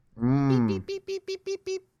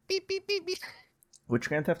Which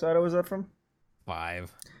Grand Theft Auto was that from?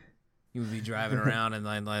 5. You would be driving around and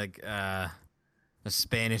then a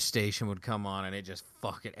Spanish station would come on and it just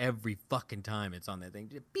fucking every fucking time it's on that thing.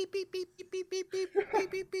 Just beep beep beep beep beep beep beep beep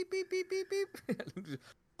beep beep beep beep beep beep.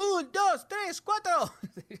 Un, dos, tres, cuatro.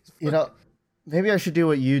 You know, maybe I should do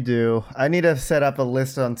what you do. I need to set up a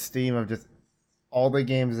list on Steam of just all the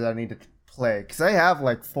games that I need to play. Because I have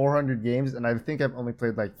like 400 games and I think I've only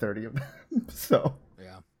played like 30 of them. So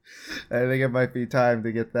Yeah. I think it might be time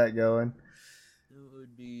to get that going. It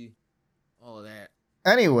would be all of that.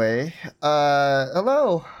 Anyway,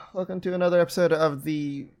 hello. Welcome to another episode of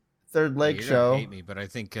the Third Leg You're Show. gonna hate me, but I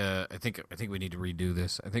think we need to redo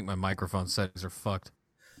this. I think my microphone settings are fucked.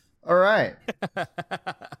 All right.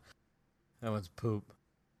 That one's poop.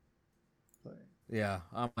 Yeah,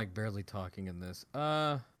 I'm like barely talking in this.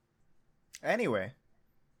 Anyway,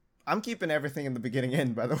 I'm keeping everything in the beginning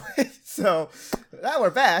in, by the way. So now we're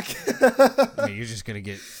back. I mean, you're just gonna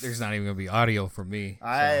get. There's not even gonna be audio from me.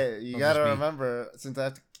 You gotta remember, since I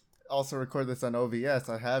have to also record this on OBS,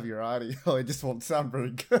 I have your audio. It just won't sound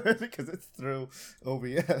very good because it's through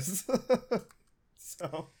OBS.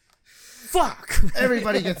 So fuck.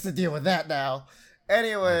 everybody gets to deal with that now.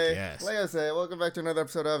 Anyway, Yes. like I say, welcome back to another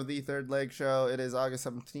episode of the Third Leg Show. It is August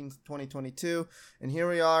 17th, 2022, and here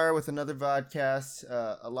we are with another vodcast,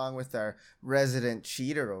 along with our resident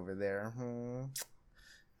cheater over there.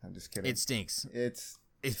 I'm just kidding. It stinks. It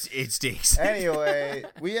stinks. Anyway,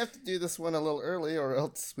 we have to do this one a little early, or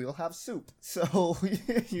else we'll have soup. So,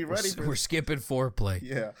 you ready for We're skipping foreplay.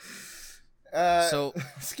 Yeah. So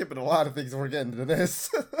skipping a lot of things. We're getting to this.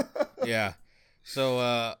 yeah.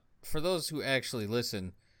 So for those who actually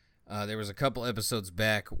listen, there was a couple episodes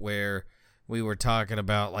back where we were talking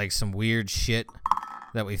about like some weird shit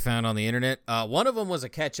that we found on the internet. One of them was a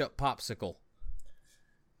ketchup popsicle.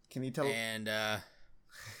 Can you tell? And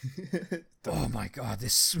oh my god,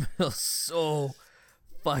 this smells so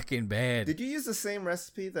fucking bad. Did you use the same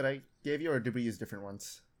recipe that I gave you, or did we use different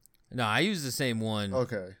ones? No, I used the same one.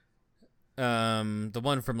 Okay. The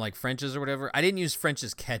one from like French's or whatever. I didn't use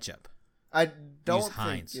French's ketchup. I don't Use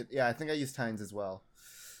Heinz. Yeah, I think I used Heinz as well.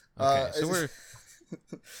 Okay, so we're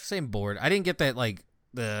same board. I didn't get that like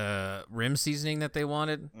the rim seasoning that they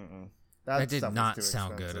wanted. That did stuff was not too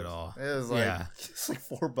sound expensive. good at all. It was like Yeah. it's like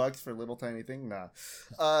 $4 for a little tiny thing. Nah.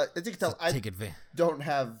 As you can tell, I Take advantage. don't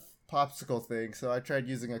have popsicle thing, so I tried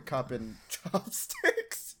using a cup and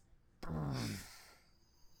chopsticks.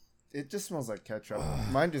 It just smells like ketchup.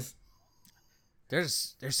 Mine just.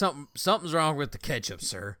 There's something's wrong with the ketchup,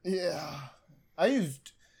 sir. Yeah.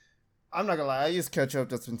 I'm not gonna lie, I used ketchup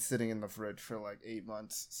that's been sitting in the fridge for like 8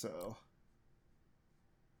 months, so.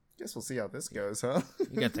 Guess we'll see how this goes, huh?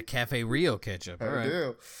 You got the Cafe Rio ketchup. All I right.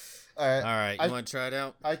 do. All right. You want to try it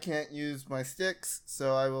out? I can't use my sticks,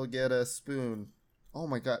 so I will get a spoon. Oh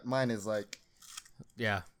my god, mine is like.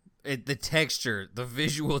 Yeah. The texture, the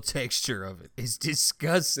visual texture of it is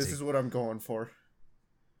disgusting. This is what I'm going for.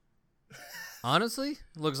 Honestly,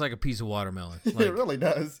 it looks like a piece of watermelon. Like, It really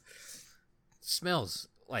does. smells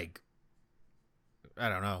like, I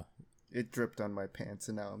don't know. It dripped on my pants,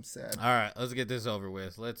 and now I'm sad. All right, let's get this over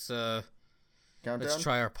with. Let's Countdown? let's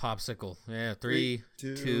try our popsicle. Yeah, 3,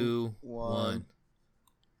 3, 2, 2, 1. 1.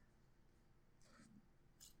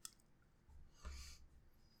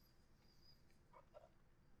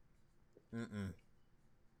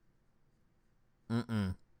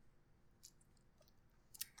 Mm-mm.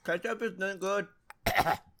 Ketchup is not good.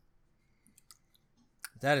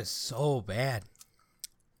 That is so bad.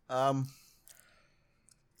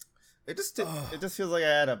 It just feels like I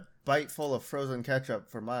had a bite full of frozen ketchup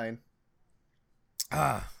for mine.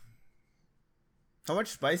 Ah. How much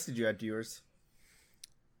spice did you add to yours?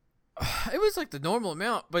 It was like the normal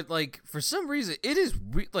amount, but like for some reason it is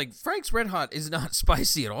like Frank's Red Hot is not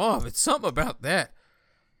spicy at all. It's something about that.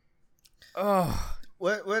 Oh,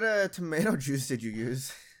 What tomato juice did you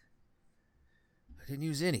use? I didn't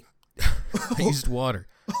use any. I used water.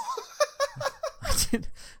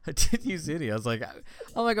 I didn't use any. I was like,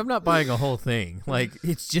 I'm not buying a whole thing. Like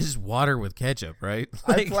it's just water with ketchup, right?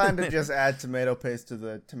 I Like, plan to just add tomato paste to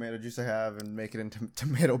the tomato juice I have and make it into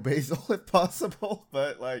tomato basil if possible.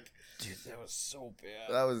 But like, dude, that was so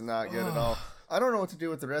bad. that was not good at all. I don't know what to do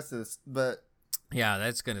with the rest of this, but Yeah,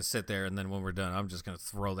 that's gonna sit there, and then when we're done, I'm just gonna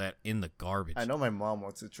throw that in the garbage. I know my mom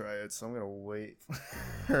wants to try it, so I'm gonna wait for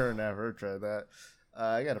her and have her try that.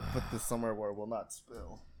 I gotta put this somewhere where it will not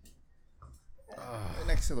spill.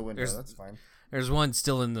 Next to the window, that's fine. There's one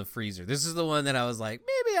still in the freezer. This is the one that I was like,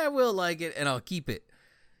 maybe I will like it, and I'll keep it.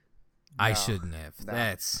 I shouldn't have. No.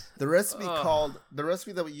 That's The recipe the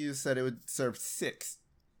recipe that we used said it would serve 6.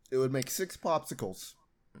 It would make 6 popsicles.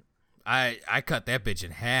 I cut that bitch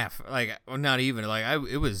in half. Like, well, not even. Like,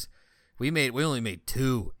 we only made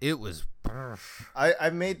 2. It was. I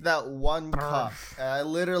made that one cup. And I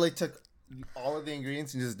literally took all of the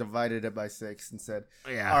ingredients and just divided it by 6 and said,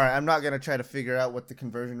 Yeah. all right, I'm not going to try to figure out what the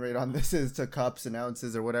conversion rate on this is to cups and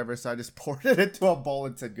ounces or whatever. So I just poured it into a bowl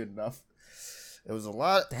and said, good enough. It was a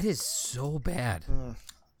lot. That is so bad.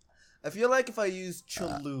 I feel like if I used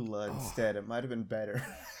Cholula instead, it might have been better.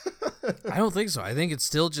 I don't think so. I think it's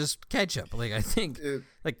still just ketchup. Like, I think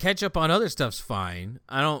like ketchup on other stuff's fine.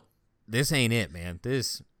 This ain't it, man.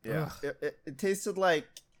 This. Yeah. It tasted like,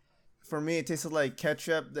 for me, it tasted like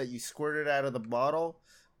ketchup that you squirted out of the bottle,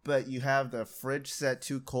 but you have the fridge set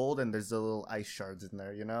too cold and there's the little ice shards in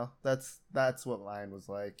there, you know? That's what mine was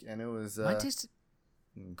like. And it was... Mine tasted...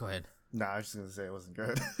 Go ahead. Nah, I was just going to say it wasn't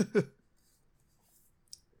good.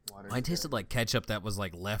 Mine tasted like ketchup that was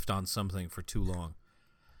like left on something for too long.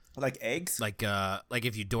 Like eggs? Like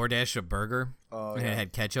if you DoorDash a burger and it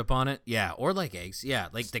had ketchup on it. Yeah, or like eggs. Yeah,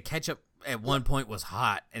 like the ketchup at one point was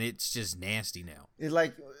hot and it's just nasty now. It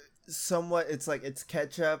like somewhat, it's like it's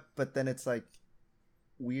ketchup, but then it's like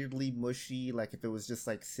weirdly mushy, like if it was just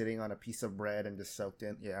like sitting on a piece of bread and just soaked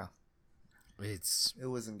in. Yeah. It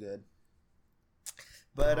wasn't good.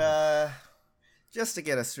 But just to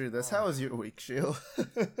get us through this, how was your week, Shield?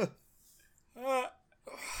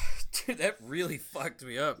 Dude, that really fucked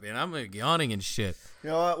me up, man. I'm like yawning and shit. You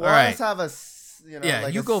know what? All right. Let's have a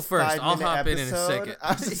like you go first. I'll hop in a second.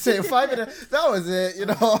 I was just saying 5 minutes. That was it. You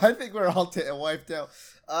know, I think we're all wiped out.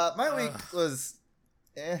 My week was,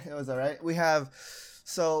 it was all right. We have,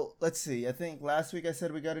 so let's see. I think last week I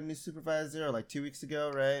said we got a new supervisor, or like 2 weeks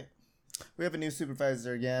ago, right? We have a new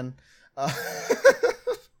supervisor again.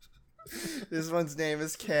 This one's name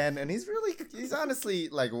is Ken, and he's honestly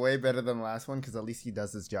like way better than the last one because at least he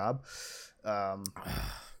does his job.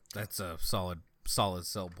 That's a solid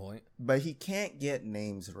sell point. But he can't get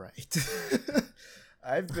names right.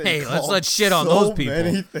 I've been let's not shit on those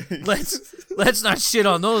people. Let's not shit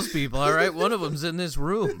on those people. All right, one of them's in this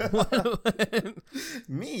room.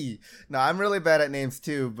 Me? No, I'm really bad at names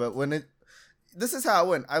too. But this is how it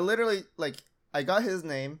went. I literally I got his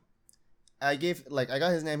name. I got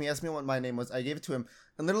his name. He asked me what my name was. I gave it to him.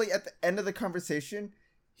 And literally at the end of the conversation,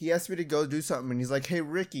 he asked me to go do something. And he's like, hey,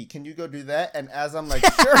 Ricky, can you go do that? And as I'm like,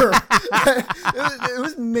 sure. It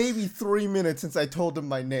was maybe 3 minutes since I told him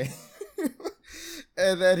my name.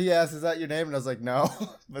 And then he asked, is that your name? And I was like, no,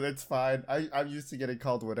 but it's fine. I'm used to getting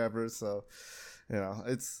called whatever. So,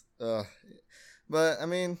 it's... But, I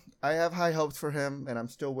mean, I have high hopes for him. And I'm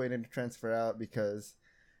still waiting to transfer out because...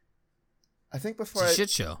 I think before it's a shit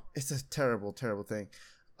show. It's a terrible, terrible thing.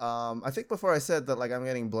 I think before I said that I'm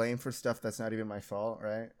getting blamed for stuff that's not even my fault,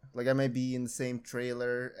 right? Like I may be in the same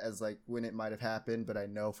trailer as when it might have happened, but I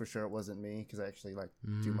know for sure it wasn't me because I actually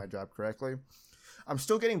do my job correctly. I'm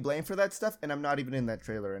still getting blamed for that stuff, and I'm not even in that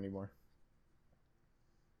trailer anymore.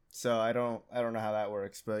 So I don't know how that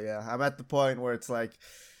works, but yeah, I'm at the point where it's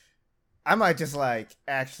I might just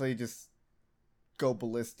actually just go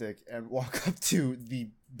ballistic and walk up to the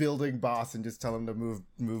building boss and just tell him to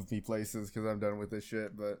move me places because I'm done with this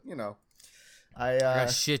shit. But I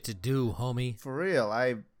got shit to do, homie. For real,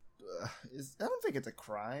 I don't think it's a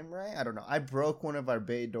crime, right? I don't know. I broke one of our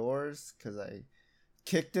bay doors because I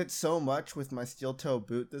kicked it so much with my steel toe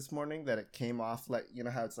boot this morning that it came off. You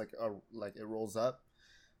know how it's it rolls up.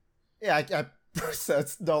 Yeah, so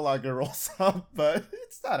it's no longer rolls up, but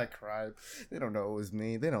it's not a crime. They don't know it was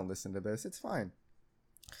me. They don't listen to this. It's fine.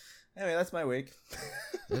 Anyway, that's my week.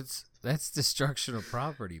 That's destruction of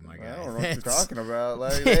property, my guy. I don't know what you're talking about.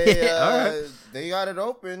 They got it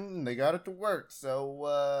open, they got it to work.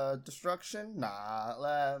 So destruction?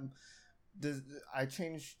 Nah.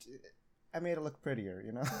 I made it look prettier,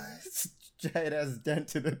 you know. It has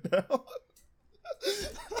dent in it now.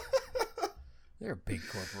 They're a big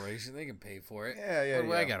corporation. They can pay for it. Yeah. What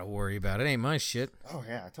do I gotta worry about? It ain't my shit. Oh,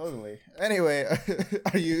 yeah, totally. Anyway,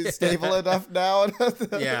 are you stable enough now?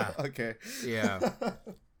 Yeah. Okay. Yeah.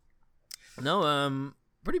 No,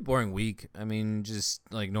 pretty boring week. I mean, just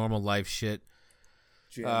normal life shit.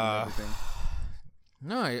 Everything.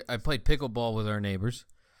 No, I played pickleball with our neighbors.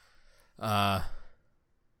 I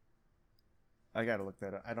gotta look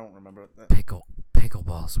that up. I don't remember that.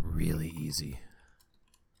 Pickleball's really easy.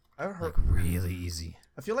 I've heard really easy.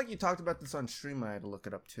 I feel like you talked about this on stream. I had to look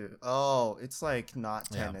it up too. Oh, it's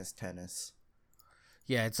not tennis.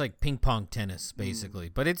 Yeah, it's like ping pong tennis basically,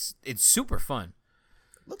 but it's super fun.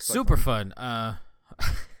 Looks super fun. I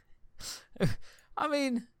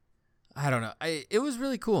mean, I don't know. It was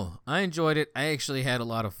really cool. I enjoyed it. I actually had a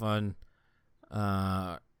lot of fun.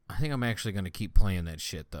 I think I'm actually gonna keep playing that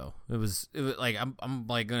shit though. It was like I'm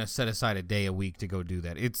like gonna set aside a day a week to go do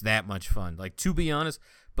that. It's that much fun. Like, to be honest,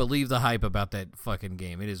 believe the hype about that fucking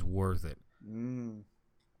game. It is worth it.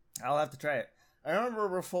 I'll have to try it. I remember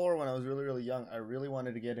before when I was really, really young, I really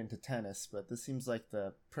wanted to get into tennis, but this seems like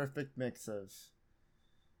the perfect mix of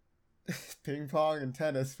ping pong and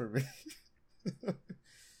tennis for me.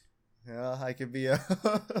 Yeah, I could be a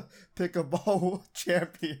pickleball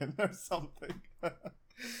champion or something.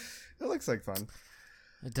 It looks like fun.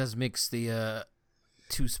 It does mix the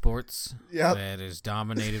two sports that is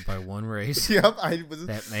dominated by one race. Yep, I was.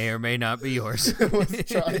 That may or may not be yours. I was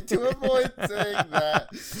trying to avoid saying that,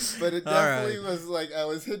 but it definitely was like I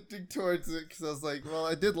was hinting towards it because I was like, well,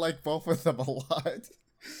 I did like both of them a lot.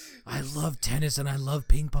 I love tennis and I love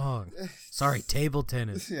ping pong. Sorry, table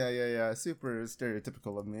tennis. Yeah. Super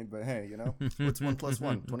stereotypical of me, but hey, you know, what's 1 +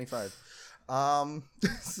 1? 25.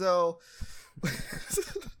 So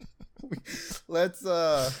let's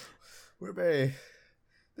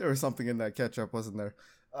there was something in that catch-up, wasn't there?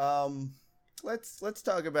 Let's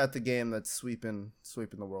talk about the game that's sweeping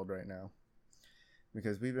the world right now,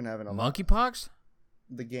 because we've been having a monkeypox.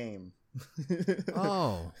 The game.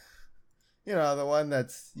 Oh. You know, the one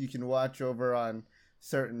that's you can watch over on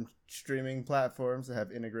certain streaming platforms that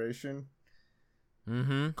have integration.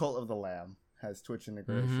 Mm-hmm. Cult of the Lamb has Twitch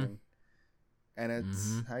integration. And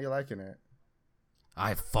it's how you liking it?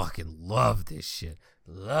 I fucking love this shit.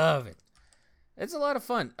 Love it. It's a lot of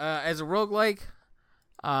fun. As a roguelike,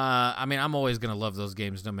 I mean, I'm always going to love those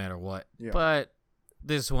games no matter what. Yeah. But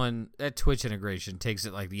this one, that Twitch integration takes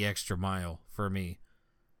it like the extra mile for me.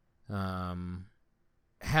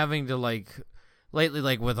 Having to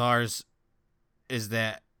lately, with ours, is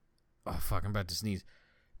that, oh fuck, I'm about to sneeze.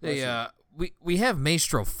 We have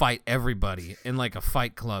Maestro fight everybody in like a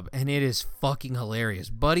fight club, and it is fucking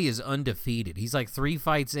hilarious. Buddy is undefeated. He's like 3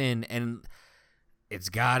 fights in, and it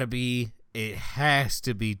has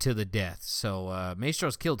to be to the death. So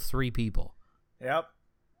Maestro's killed 3 people. Yep.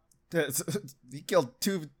 He killed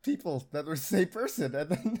 2 people that were the same person, and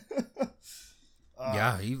then.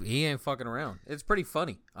 Yeah, he ain't fucking around. It's pretty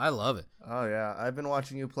funny. I love it. Oh, yeah. I've been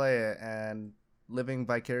watching you play it, and living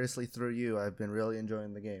vicariously through you, I've been really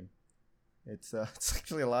enjoying the game. It's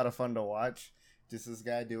actually a lot of fun to watch. Just this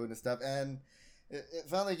guy doing his stuff. And it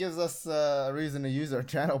finally gives us a reason to use our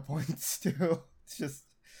channel points, too. It's just...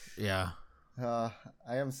 Yeah. I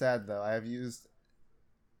am sad, though. I have used...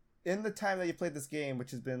 In the time that you played this game,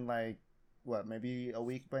 which has been like... What, maybe a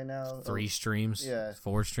week by now? 3 streams? Yeah.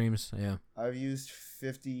 4 streams? Yeah. I've used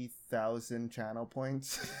 50,000 channel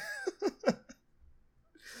points.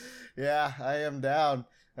 Yeah, I am down.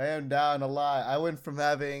 I am down a lot. I went from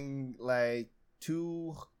having like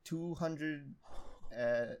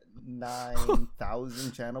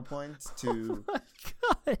 209,000 channel points to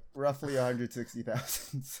roughly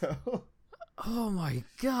 160,000. So... Oh my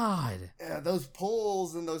god. Yeah, those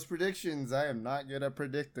polls and those predictions, I am not good at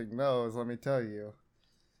predicting those, let me tell you.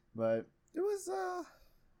 But it was,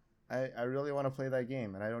 I really want to play that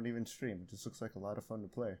game, and I don't even stream. It just looks like a lot of fun to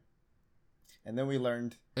play. And then we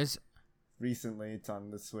learned recently it's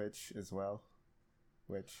on the Switch as well,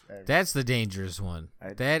 that's the dangerous one.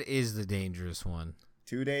 That is the dangerous one.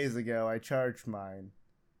 2 days ago, I charged mine.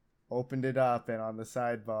 Opened it up, and on the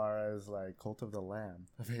sidebar, I was like, Cult of the Lamb,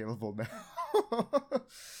 available now.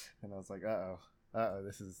 And I was like, uh-oh,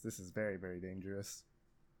 this is very, very dangerous.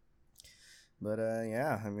 But,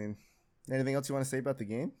 yeah, I mean, anything else you want to say about the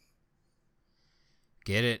game?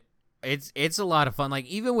 Get it. It's a lot of fun. Like,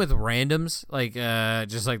 even with randoms, like,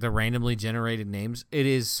 just like the randomly generated names, it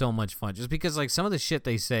is so much fun. Just because, like, some of the shit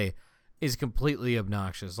they say is completely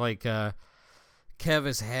obnoxious. Like, Kev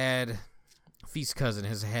has had... Feast Cousin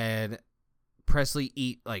has had Presley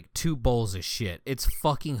eat like 2 bowls of shit. It's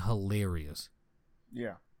fucking hilarious.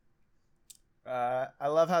 Yeah. I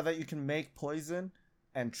love how that you can make poison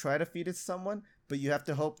and try to feed it to someone, but you have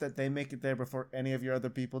to hope that they make it there before any of your other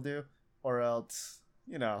people do, or else,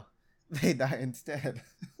 you know, they die instead.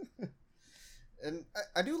 And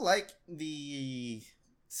I do like the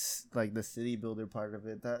city builder part of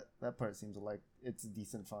it. That part seems like it's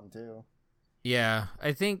decent fun too. Yeah,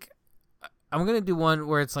 I think I'm going to do one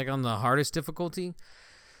where it's like on the hardest difficulty,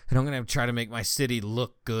 and I'm going to try to make my city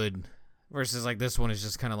look good, versus like this one is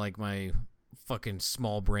just kind of like my fucking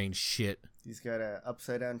small brain shit. He's got an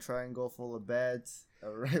upside down triangle full of beds,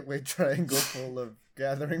 a right way triangle full of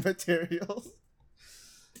gathering materials,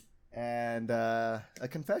 and a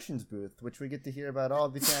confessions booth, which we get to hear about all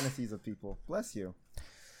the fantasies of people. Bless you.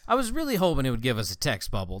 I was really hoping it would give us a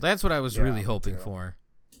text bubble. That's what I was really hoping for.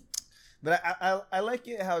 But I like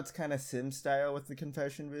it how it's kind of sim style with the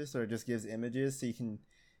confession booth, or it just gives images so you can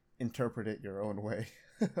interpret it your own way.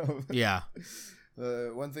 Yeah.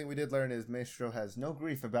 One thing we did learn is Maestro has no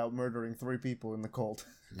grief about murdering 3 people in the cult.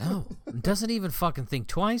 No, doesn't even fucking think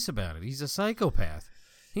twice about it. He's a psychopath.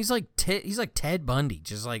 He's like Ted Bundy,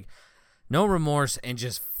 just like no remorse and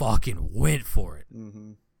just fucking went for it.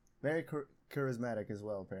 Mm-hmm. Very charismatic as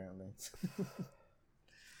well, apparently.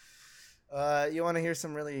 You want to hear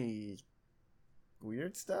some really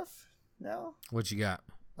weird stuff now? What you got?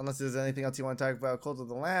 Unless there's anything else you want to talk about Cult of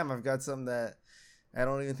the Lamb, I've got something that I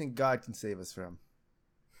don't even think God can save us from.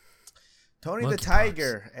 Tony the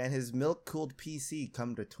Tiger and his milk-cooled PC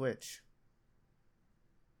come to Twitch.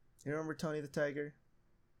 You remember Tony the Tiger?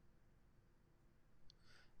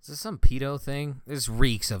 Is this some pedo thing? This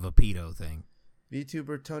reeks of a pedo thing.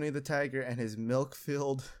 VTuber Tony the Tiger and his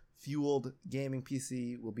milk-fueled gaming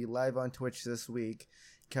PC will be live on Twitch this week.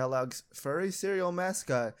 Kellogg's furry cereal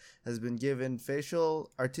mascot has been given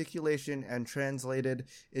facial articulation and translated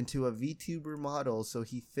into a VTuber model so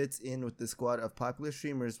he fits in with the squad of popular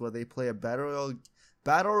streamers while they play a battle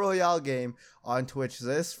royale game on Twitch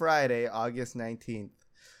this Friday, August 19th.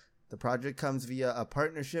 The project comes via a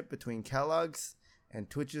partnership between Kellogg's and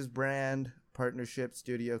Twitch's brand partnership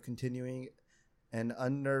studio, continuing an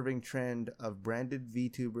unnerving trend of branded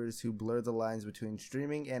VTubers who blur the lines between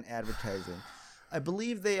streaming and advertising. I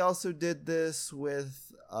believe they also did this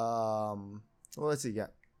with, let's see,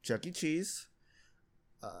 Chuck E. Cheese.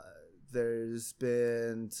 There's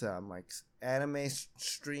been some, like, anime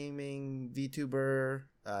streaming VTuber.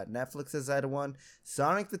 Netflix has had one.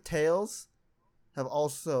 Sonic the Tails have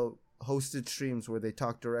also hosted streams where they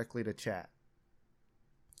talk directly to chat.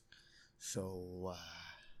 So,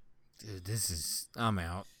 dude, I'm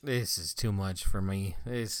out. This is too much for me.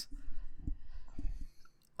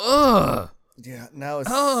 Ugh! Yeah, now a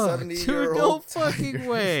 70-year-old no fucking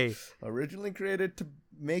way. Originally created to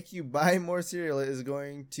make you buy more cereal, is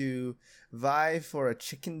going to vie for a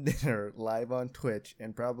chicken dinner live on Twitch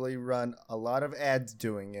and probably run a lot of ads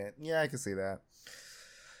doing it. Yeah, I can see that.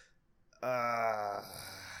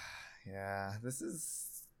 Yeah, this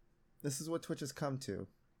is what Twitch has come to.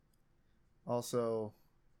 Also,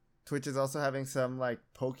 Twitch is also having some like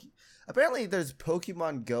apparently there's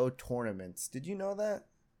Pokemon Go tournaments. Did you know that?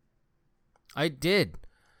 I did.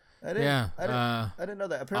 I didn't know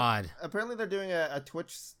that. Odd. Apparently they're doing a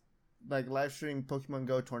Twitch like live stream Pokemon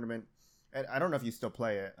Go tournament. And I don't know if you still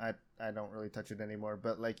play it. I don't really touch it anymore,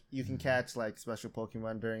 but like you can catch like special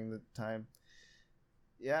Pokemon during the time.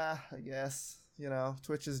 Yeah, I guess,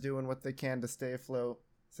 Twitch is doing what they can to stay afloat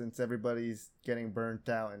since everybody's getting burnt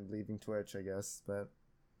out and leaving Twitch, I guess. But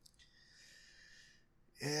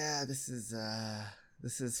yeah, this is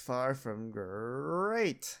far from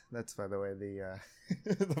great. That's, by the way, the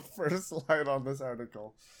the first line on this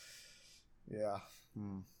article. Yeah.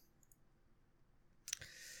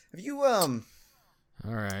 Have you All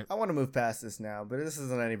right. I want to move past this now, but this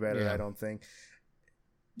isn't any better, Yeah. I don't think.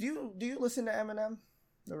 Do you listen to Eminem,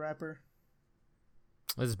 the rapper?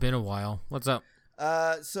 It's been a while. What's up?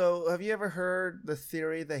 So have you ever heard the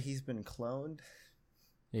theory that he's been cloned?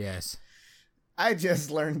 Yes. I just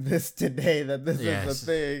learned this today that this Yes. is a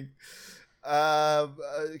thing. A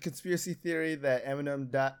conspiracy theory that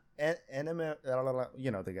Eminem the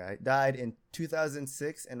guy died in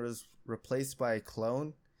 2006 and was replaced by a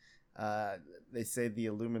clone. They say the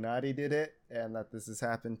Illuminati did it, and that this has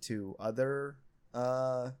happened to other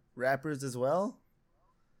rappers as well.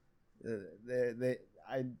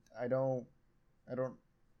 I don't.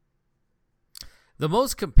 The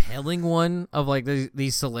most compelling one of like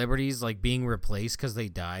these celebrities like being replaced because they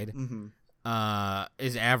died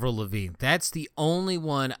is Avril Lavigne. That's the only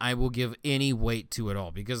one I will give any weight to at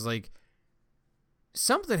all because like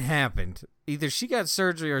something happened. Either she got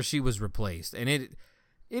surgery or she was replaced, and it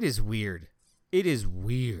is weird. It is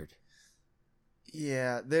weird.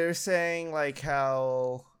 Yeah, they're saying like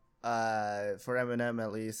how for Eminem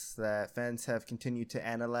at least, that fans have continued to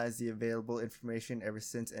analyze the available information ever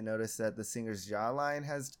since and noticed that the singer's jawline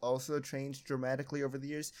has also changed dramatically over the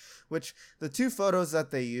years, which the two photos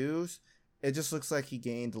that they use, it just looks like he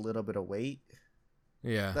gained a little bit of weight.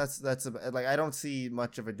 Yeah. That's like, I don't see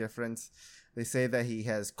much of a difference. They say that he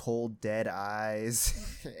has cold, dead eyes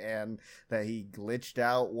and that he glitched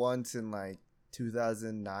out once in like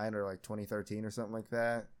 2009 or like 2013 or something like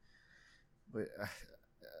that. But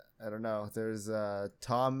I don't know. There's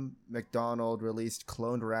Tom McDonald released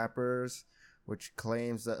Cloned Rappers, which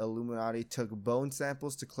claims that Illuminati took bone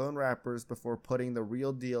samples to clone rappers before putting the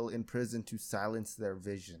real deal in prison to silence their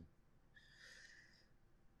vision.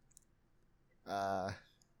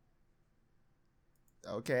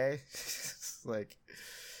 Okay. Like,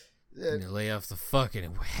 lay off the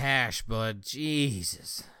fucking hash, bud.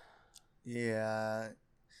 Jesus. Yeah.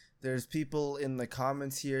 There's people in the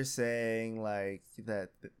comments here saying like that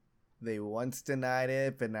they once denied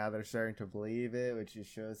it, but now they're starting to believe it, which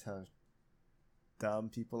just shows how dumb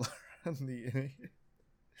people are on the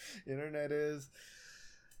internet is.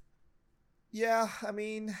 Yeah, I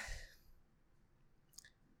mean,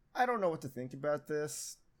 I don't know what to think about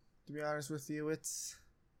this, to be honest with you. It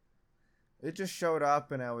just showed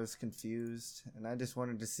up and I was confused, and I just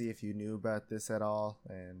wanted to see if you knew about this at all,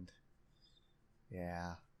 and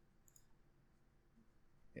yeah.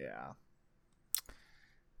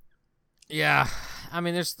 Yeah, I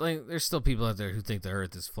mean, there's still people out there who think the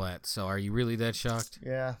Earth is flat. So, are you really that shocked?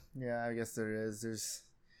 Yeah, I guess there is. There's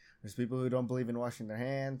people who don't believe in washing their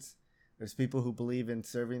hands. There's people who believe in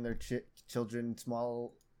serving their children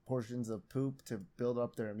small portions of poop to build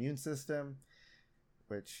up their immune system.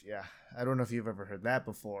 Which, yeah, I don't know if you've ever heard that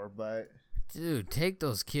before, but dude, take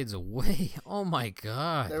those kids away! Oh my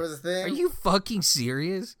god, there was a thing. Are you fucking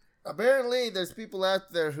serious? Apparently, there's people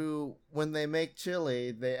out there who, when they make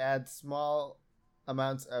chili, they add small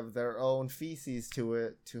amounts of their own feces to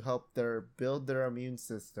it to help build their immune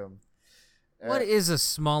system. What is a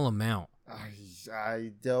small amount?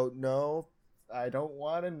 I don't know. I don't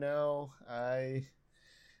want to know.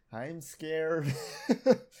 I'm scared.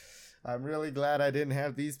 I'm really glad I didn't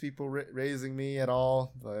have these people raising me at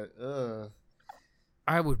all. But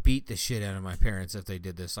I would beat the shit out of my parents if they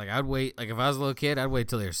did this. Like, I'd wait. Like, if I was a little kid, I'd wait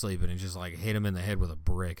till they were sleeping and just, like, hit them in the head with a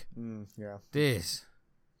brick. Yeah.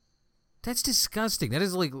 That's disgusting.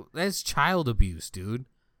 That's child abuse, dude.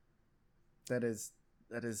 That is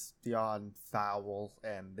beyond foul,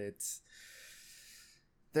 and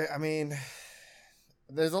I mean,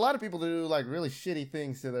 there's a lot of people who do, like, really shitty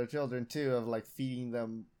things to their children, too, of, like, feeding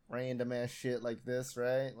them random-ass shit like this,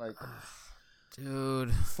 right? Like,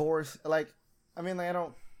 dude. Force, like, I mean, like, I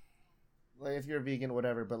don't, like, if you're a vegan,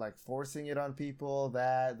 whatever, but, like, forcing it on people,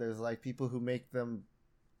 there's, like, people who make them,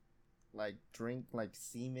 like, drink, like,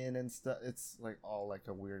 semen and stuff. It's, like, all, like,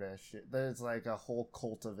 a weird-ass shit. There's, like, a whole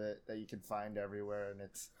cult of it that you can find everywhere, and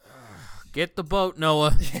it's... Get the boat,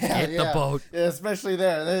 Noah. Get the boat. Yeah, especially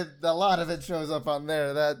there. A lot of it shows up on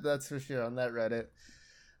there. That's for sure, on that Reddit.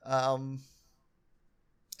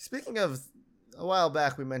 Speaking of, a while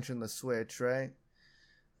back we mentioned the Switch, right?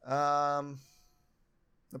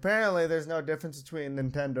 Apparently there's no difference between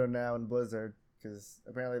Nintendo now and Blizzard, because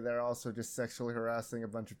apparently they're also just sexually harassing a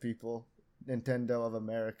bunch of people. Nintendo of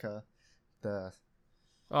America. Oh,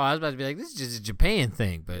 I was about to be like, this is just a Japan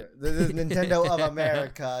thing, but... Yeah, this is Nintendo of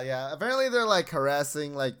America, yeah. Apparently they're, like,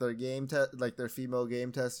 harassing, like, their their female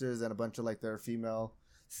game testers and a bunch of, like, their female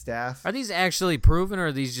staff. Are these actually proven, or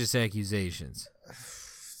are these just accusations?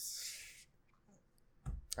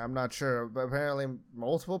 I'm not sure, but apparently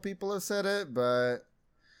multiple people have said it, but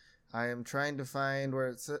I am trying to find where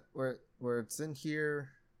it's in here.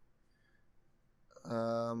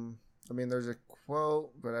 I mean, there's a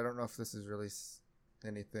quote, but I don't know if this is really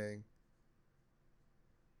anything.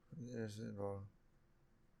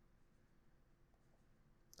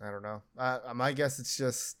 I don't know. My guess it's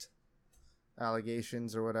just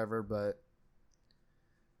allegations or whatever, but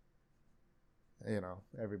you know,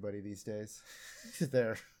 everybody these days,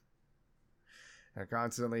 they're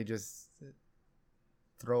constantly just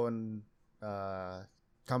throwing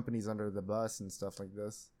companies under the bus and stuff like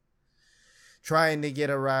this, trying to get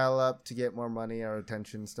a rile up to get more money or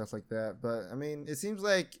attention, stuff like that. But I mean, it seems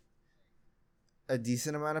like a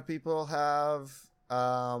decent amount of people have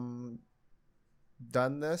done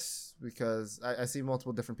this, because I see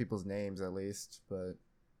multiple different people's names at least, but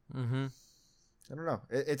I don't know.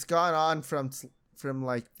 It's gone on from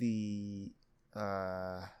like the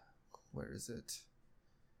where is it?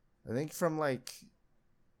 I think from like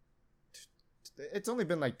it's only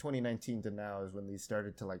been like 2019 to now is when these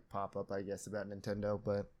started to like pop up, I guess, about Nintendo.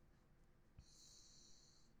 But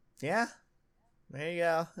yeah, there you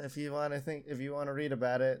go. If you want to read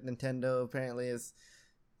about it, Nintendo apparently is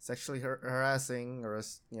sexually harassing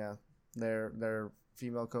their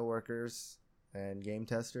female coworkers and game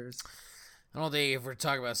testers. I don't think if we're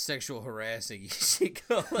talking about sexual harassing, you should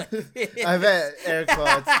go like this. I bet. Air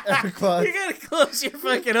quotes. Air quotes. You gotta close your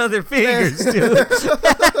fucking other fingers, dude.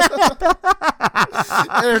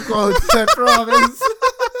 Air quotes, I promise.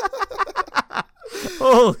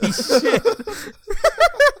 Holy shit.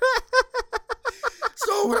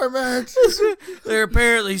 So I meant. They're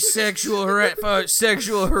apparently sexual harassing.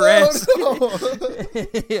 No.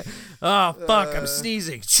 Oh, fuck, I'm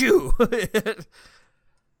sneezing. Chew.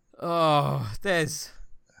 Oh, I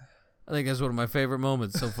think that's one of my favorite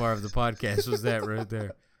moments so far of the podcast, was that right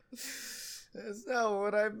there. That's not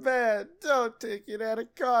what I meant. Don't take it out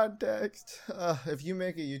of context. If you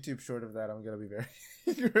make a YouTube short of that, I'm gonna be very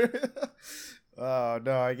angry. Oh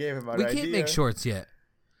no, I gave him an idea. We can't make shorts yet.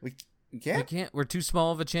 We can't? We can't. We're too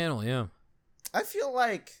small of a channel, yeah. I feel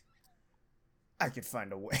like I could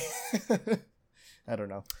find a way. I don't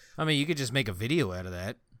know. I mean, you could just make a video out of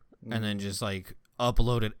that and then just like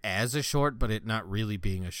upload it as a short, but it not really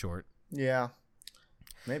being a short. Yeah.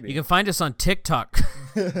 Maybe. You can find us on TikTok.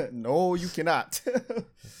 No, you cannot.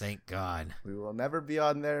 Thank God. We will never be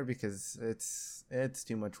on there because it's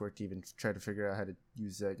too much work to even try to figure out how to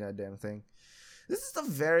use that goddamn thing. This is a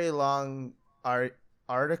very long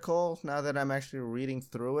article now that I'm actually reading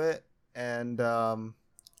through it. And,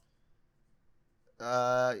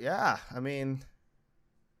 yeah, I mean,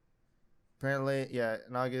 apparently, yeah,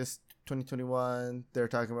 in August 2021, they're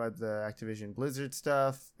talking about the Activision Blizzard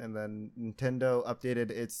stuff, and then Nintendo updated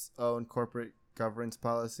its own corporate governance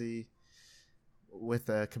policy with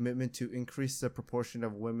a commitment to increase the proportion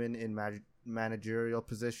of women in managerial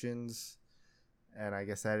positions, and I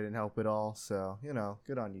guess that didn't help at all, so, you know,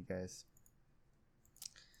 good on you guys.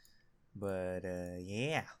 But,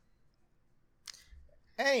 yeah.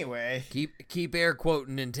 Anyway. Keep air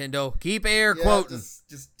quoting, Nintendo. Keep air quoting.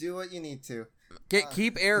 Just do what you need to.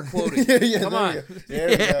 Keep air quoting. Come on. There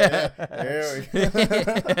we go. There we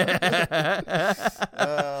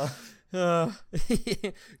go.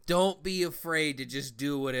 Don't be afraid to just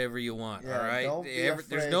do whatever you want. Yeah, all right. don't be There's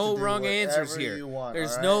afraid no to do wrong answers whatever here. you want,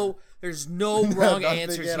 There's all there's no wrong Nothing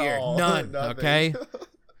answers at here. all. None. Nothing. Okay.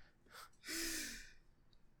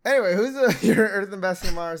 Anyway, who's your Earth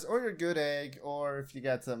Ambassador Mars, or your good egg, or if you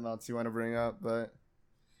got something else you want to bring up? But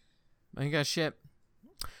I ain't got shit.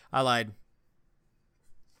 I lied.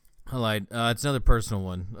 It's another personal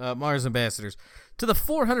one. Mars Ambassadors. To the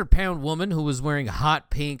 400-pound woman who was wearing hot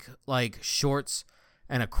pink like shorts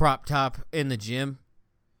and a crop top in the gym.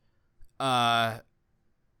 No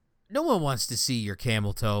one wants to see your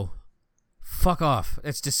camel toe. Fuck off.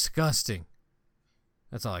 It's disgusting.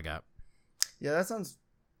 That's all I got. yeah, that sounds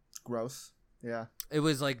gross. Yeah. It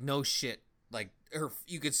was like no shit. Like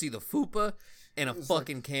you could see the fupa and a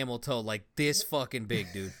fucking camel toe like this fucking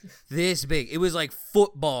big, dude. This big. It was like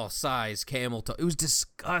football size camel toe. It was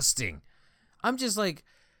disgusting. I'm just like,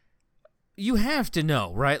 you have to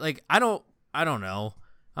know, right? Like I don't know.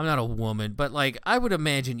 I'm not a woman, but like I would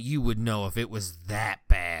imagine you would know if it was that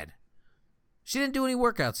bad. She didn't do any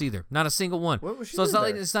workouts either. Not a single one. What was she so it's doing not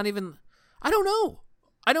like there? it's not even. I don't know.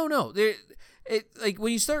 Like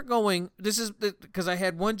when you start going, this is because I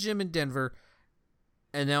had one gym in Denver,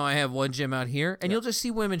 and now I have one gym out here, and you'll just see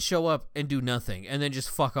women show up and do nothing, and then just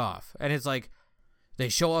fuck off. And it's like they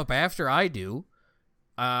show up after I do.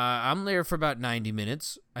 I'm there for about 90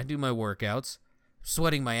 minutes. I do my workouts,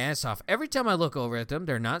 sweating my ass off. Every time I look over at them,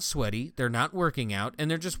 they're not sweaty, they're not working out, and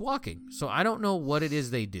they're just walking. So I don't know what it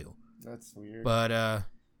is they do. That's weird. But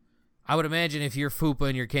I would imagine if your fupa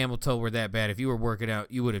and your camel toe were that bad, if you were working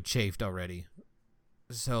out, you would have chafed already.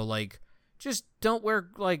 So, like, just don't wear,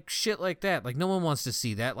 like, shit like that. Like, no one wants to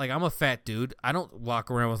see that. Like, I'm a fat dude. I don't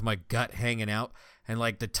walk around with my gut hanging out and,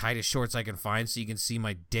 like, the tightest shorts I can find so you can see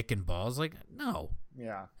my dick and balls. Like, no.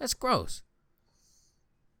 Yeah. That's gross.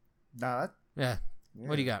 Nah. Yeah.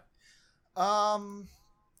 What do you got? I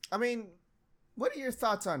mean, what are your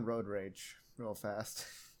thoughts on road rage, real fast?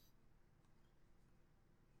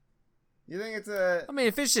 You think it's a... I mean,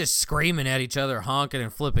 if it's just screaming at each other, honking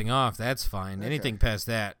and flipping off, that's fine. Okay. Anything past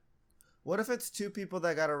that. What if it's two people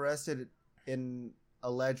that got arrested in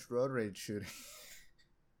alleged road rage shooting?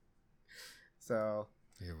 So...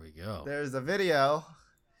 Here we go. There's a video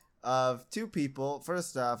of two people.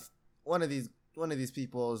 First off, one of these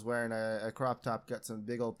people is wearing a crop top, got some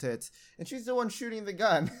big old tits, and she's the one shooting the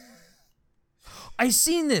gun. I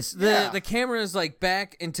seen this. Yeah. The camera is like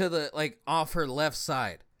back into the like off her left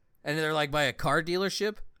side, and they're like by a car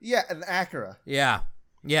dealership. Yeah, an Acura. Yeah.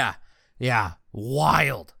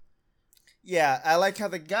 Wild. Yeah, I like how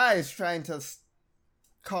the guy is trying to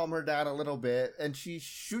calm her down a little bit, and she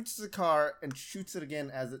shoots the car and shoots it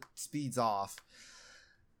again as it speeds off.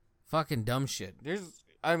 Fucking dumb shit.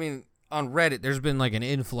 I mean, on Reddit, there's been like an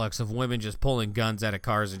influx of women just pulling guns out of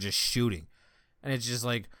cars and just shooting, and it's just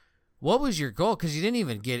like, what was your goal? Because you didn't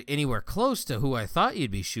even get anywhere close to who I thought you'd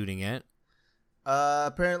be shooting at.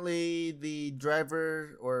 Apparently the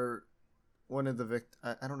driver or one of the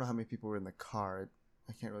victims, I don't know how many people were in the car.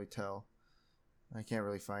 I can't really tell. I can't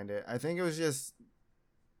really find it. I think it was just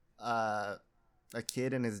a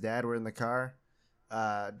kid and his dad were in the car.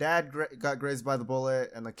 Dad got grazed by the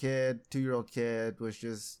bullet, and the kid, 2-year-old kid, was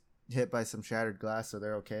just hit by some shattered glass, so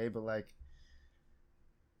they're okay. But like,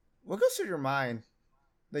 what goes through your mind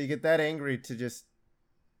that you get that angry to just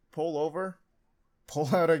pull over,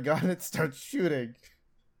 pull out a gun, and start shooting.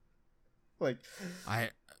 Like, I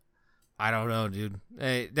don't know, dude.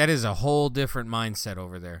 Hey, that is a whole different mindset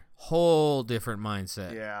over there. Whole different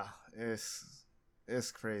mindset. yeah,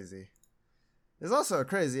 it's crazy. It's also a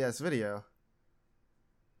crazy ass video.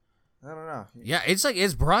 I don't know. Yeah,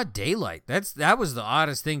 it's broad daylight. That was the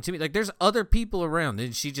oddest thing to me. Like, there's other people around,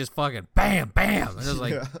 and she just fucking bam, bam. And I was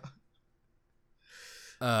like,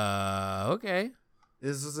 okay.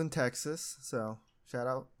 This was in Texas, so shout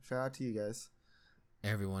out to you guys.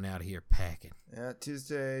 Everyone out here packing. Yeah,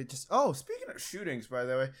 Tuesday. Speaking of shootings, by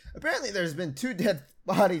the way, apparently there's been 2 dead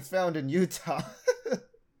bodies found in Utah.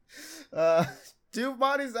 2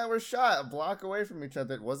 bodies that were shot a block away from each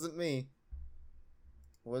other. It wasn't me.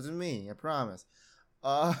 Wasn't me, I promise.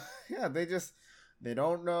 Yeah, they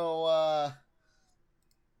don't know.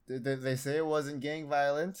 They say it wasn't gang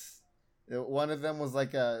violence. One of them was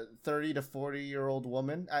like a 30 to 40-year-old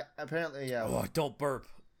woman. Apparently, yeah. Oh, don't burp.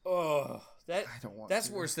 Oh, I don't want. That's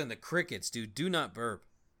worse than the crickets, dude. Do not burp.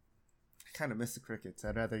 I kind of miss the crickets.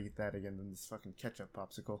 I'd rather eat that again than this fucking ketchup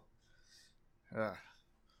popsicle.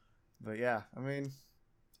 But yeah, I mean,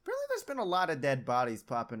 apparently there's been a lot of dead bodies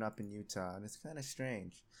popping up in Utah, and it's kind of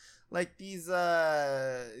strange. Like these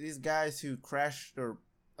guys who crashed or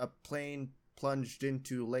a plane plunged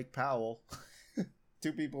into Lake Powell.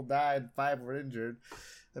 2 people died, 5 were injured.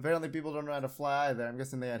 Apparently people don't know how to fly there. I'm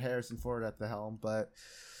guessing they had Harrison Ford at the helm, but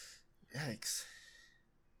yikes.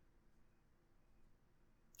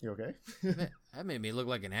 You okay? That made me look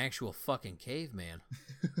like an actual fucking caveman.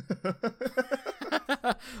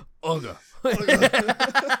 Ugga.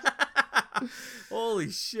 Holy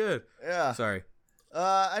shit. Yeah. Sorry.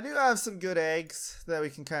 I do have some good eggs that we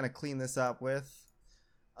can kind of clean this up with.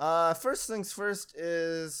 First things first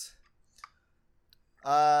is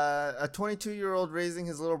a 22-year-old raising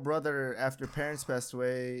his little brother after parents passed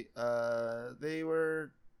away. They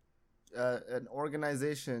were an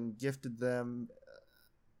organization gifted them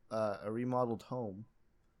a remodeled home.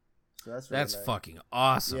 So that's really nice. Fucking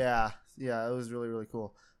awesome. Yeah, it was really, really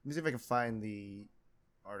cool. Let me see if I can find the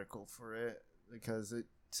article for it because it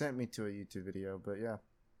sent me to a YouTube video. But yeah.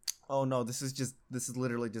 Oh no, this is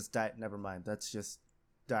literally just never mind. That's just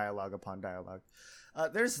dialogue upon dialogue.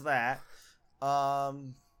 There's that.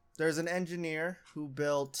 There's an engineer who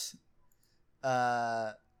built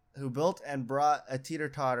and brought a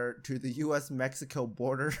teeter-totter to the U.S.-Mexico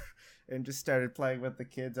border and just started playing with the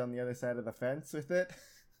kids on the other side of the fence with it.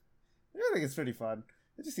 I think it's pretty fun.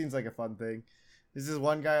 It just seems like a fun thing. There's this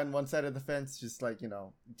one guy on one side of the fence, just like,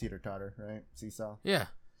 teeter-totter, right? Seesaw. Yeah.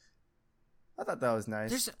 I thought that was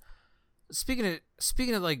nice. Speaking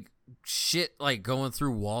of like shit like going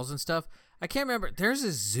through walls and stuff, I can't remember. There's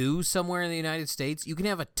a zoo somewhere in the United States. You can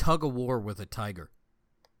have a tug of war with a tiger.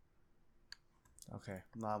 Okay,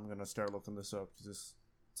 now I'm gonna start looking this up because this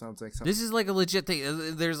sounds like something. This is like a legit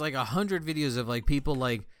thing. There's like 100 videos of like people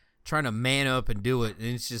like trying to man up and do it, and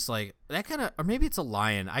it's just like that kind of, or maybe it's a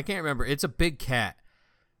lion. I can't remember. It's a big cat,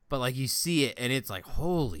 but like you see it, and it's like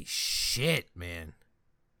holy shit, man.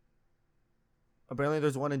 Apparently,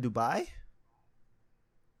 there's one in Dubai.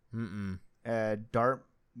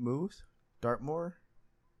 Dartmoor.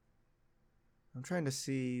 I'm trying to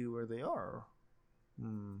see where they are.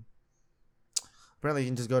 Apparently, you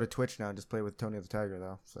can just go to Twitch now and just play with Tony the Tiger,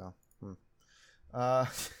 though. So,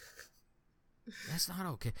 that's not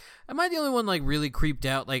okay. Am I the only one like really creeped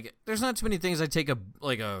out? Like, there's not too many things I take a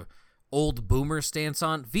old boomer stance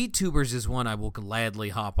on. VTubers is one I will gladly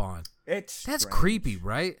hop on. That's strange. Creepy,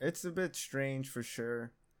 right? It's a bit strange for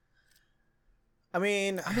sure. I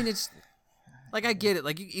mean, it's like I get it.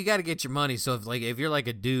 Like you got to get your money. So if you're like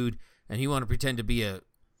a dude and you want to pretend to be a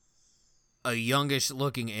youngish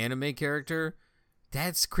looking anime character,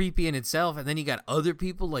 that's creepy in itself. And then you got other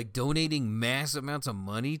people like donating mass amounts of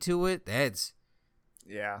money to it. That's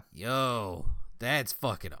that's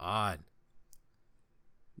fucking odd.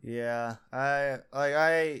 Yeah, I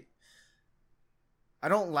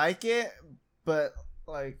don't like it, but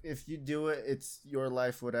like if you do it, it's your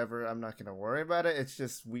life, whatever. I'm not gonna worry about it. It's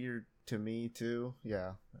just weird to me too.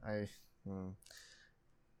 Yeah,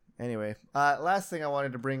 Anyway, last thing I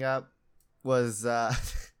wanted to bring up was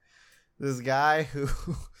this guy who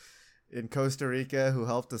in Costa Rica who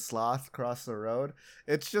helped a sloth cross the road.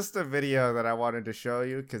 It's just a video that I wanted to show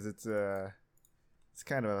you because it's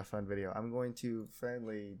kind of a fun video. I'm going to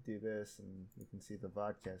finally do this and you can see the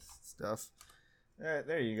vodcast stuff.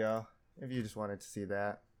 There you go. If you just wanted to see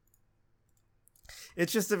that.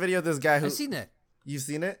 It's just a video of this guy who... I've seen that. You've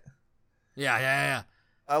seen it? Yeah.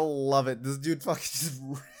 I love it. This dude fucking just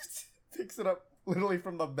picks it up, Literally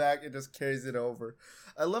from the back, it just carries it over.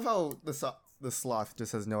 I love how the sloth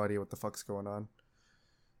just has no idea what the fuck's going on.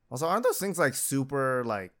 Also, aren't those things like super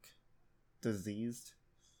like diseased?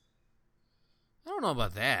 I don't know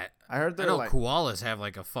about that. I heard I they're know like koalas have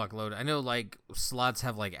like a fuckload. I know like sloths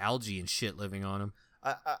have like algae and shit living on them.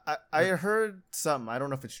 I heard something. I don't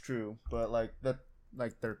know if it's true, but like that,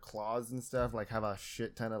 like their claws and stuff, like have a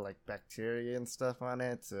shit ton of like bacteria and stuff on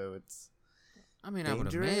it. So it's I mean, I would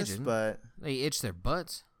dangerous, imagine, but they itch their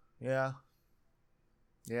butts. yeah,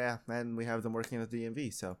 and we have them working at the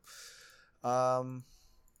DMV. So,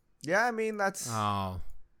 yeah, I mean that's. Oh,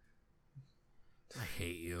 I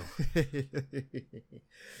hate you.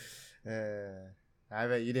 I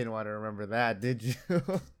bet you didn't want to remember that, did you?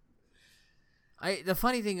 The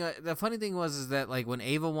funny thing was is that like when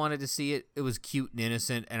Ava wanted to see it, it was cute and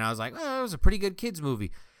innocent, and I was like, oh, it was a pretty good kids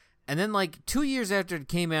movie. And then like 2 years after it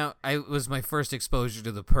came out, it was my first exposure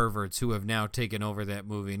to the perverts who have now taken over that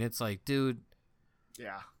movie, and it's like, dude,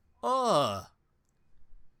 Yeah, ugh.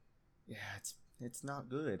 it's not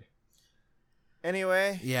good.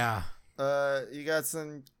 Anyway, Yeah. you got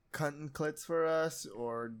some cunt and clits for us,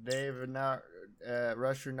 or Dave or not,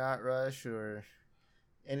 Rush or not Rush, or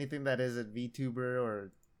anything that isn't VTuber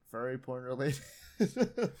or furry porn related? I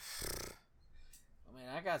mean,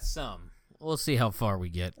 I got some. We'll see how far we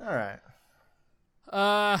get. All right.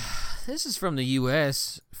 This is from the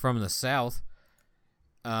U.S., from the South.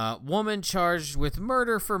 Woman charged with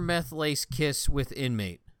murder for meth-laced kiss with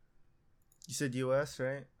inmate. You said U.S.,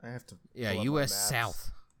 right? I have to. Yeah, pull up U.S. my maps.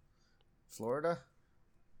 South. Florida?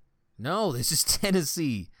 No, this is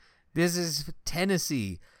Tennessee.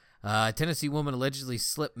 Tennessee woman allegedly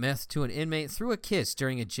slipped meth to an inmate through a kiss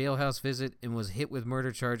during a jailhouse visit and was hit with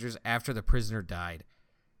murder charges after the prisoner died.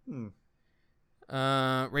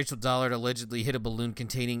 Rachel Dollard allegedly hid a balloon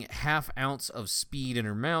containing ½ ounce of speed in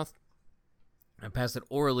her mouth and passed it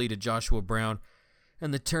orally to Joshua Brown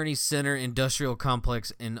and the Turney Center Industrial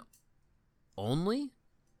Complex in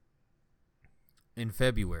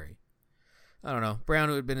February. I don't know. Brown,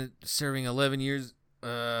 who had been serving 11 years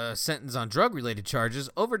sentence on drug-related charges,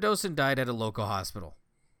 overdosed and died at a local hospital.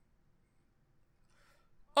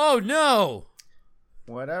 Oh, no!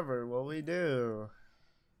 Whatever. What we do?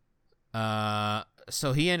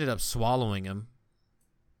 So he ended up swallowing him.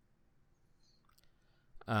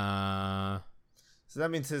 So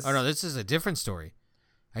that means his. Oh, no, this is a different story.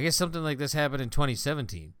 I guess something like this happened in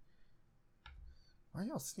 2017. Why are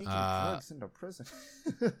y'all sneaking drugs into prison?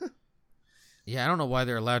 Yeah, I don't know why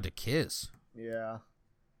they're allowed to kiss. Yeah.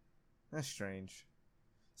 That's strange.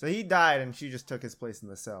 So he died and she just took his place in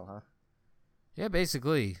the cell, huh? Yeah,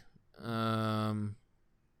 basically.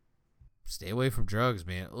 Stay away from drugs,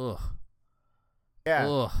 man. Ugh. Yeah.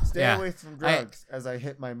 Ugh. Stay Yeah. away from drugs as I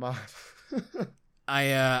hit my mod.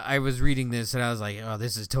 I was reading this and I was like, oh,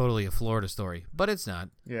 this is totally a Florida story. But it's not.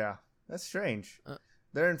 Yeah. That's strange.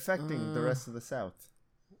 They're infecting the rest of the South.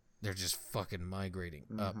 They're just fucking migrating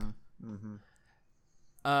up. Mm-hmm.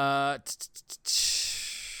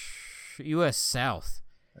 U.S. South.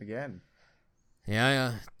 Again.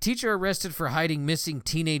 Yeah. Teacher arrested for hiding missing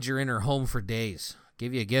teenager in her home for days.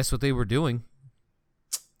 Give you a guess what they were doing.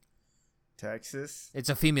 Texas. It's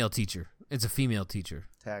a female teacher.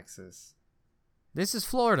 Texas. This is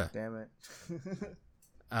Florida. Damn it.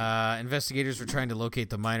 Investigators were trying to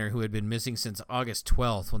locate the minor who had been missing since August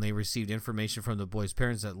 12th when they received information from the boy's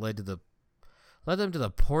parents that led them to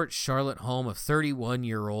the Port Charlotte home of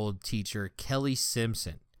 31-year-old teacher Kelly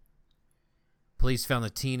Simpson. Police found the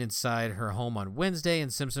teen inside her home on Wednesday,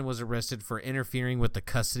 and Simpson was arrested for interfering with the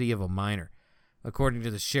custody of a minor. According to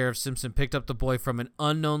the sheriff, Simpson picked up the boy from an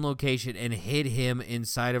unknown location and hid him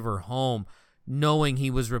inside of her home, knowing he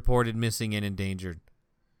was reported missing and endangered.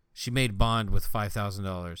 She made bond with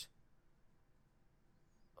 $5,000.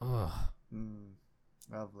 Oh.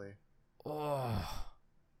 Lovely. Oh.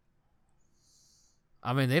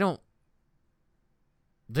 I mean, they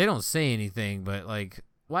don't say anything, but like,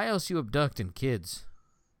 why else you abducting kids?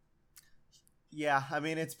 Yeah, I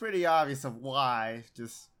mean, it's pretty obvious of why.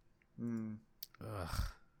 Just, Ugh.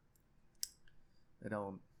 They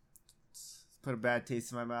don't put a bad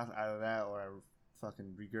taste in my mouth out of that, or I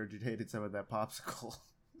fucking regurgitated some of that popsicle.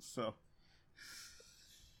 So,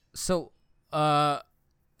 kind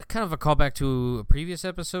of a callback to a previous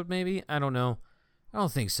episode, maybe? I don't know. I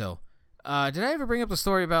don't think so. Did I ever bring up the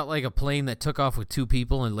story about like a plane that took off with 2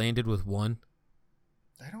 people and landed with 1?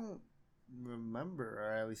 I don't remember,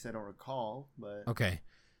 or at least I don't recall, but... Okay.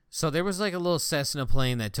 So there was like a little Cessna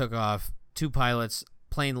plane that took off, 2 pilots,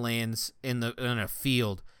 plane lands in a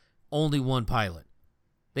field, only 1 pilot.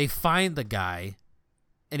 They find the guy,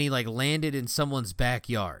 and he like landed in someone's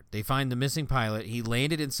backyard. They find the missing pilot. He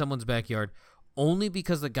landed in someone's backyard only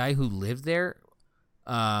because the guy who lived there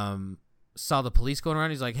saw the police going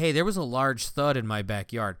around. He's like, hey, there was a large thud in my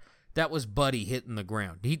backyard. That was Buddy hitting the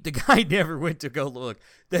ground. The guy never went to go look.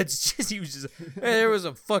 That's just, he was just, hey, there was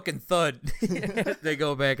a fucking thud. They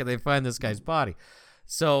go back and they find this guy's body.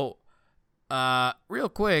 So, real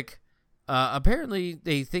quick, apparently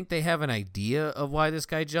they think they have an idea of why this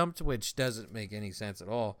guy jumped, which doesn't make any sense at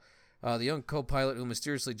all. The young co-pilot who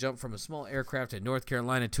mysteriously jumped from a small aircraft in North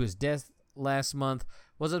Carolina to his death last month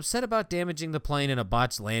was upset about damaging the plane in a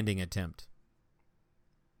botched landing attempt.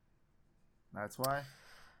 That's why?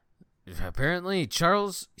 Apparently,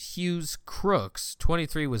 Charles Hughes Crooks,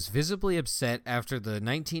 23, was visibly upset after the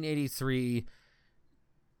 1983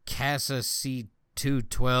 CASA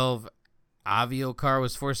C-212 Avio car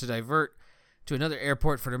was forced to divert to another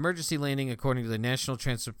airport for an emergency landing, according to the National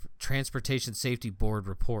Transportation Safety Board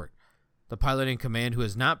report. The pilot in command, who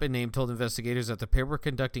has not been named, told investigators that the pair were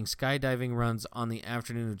conducting skydiving runs on the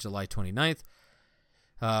afternoon of July 29th.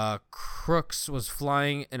 Crooks was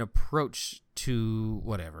flying an approach to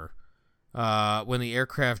whatever when the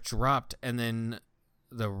aircraft dropped, and then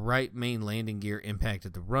the right main landing gear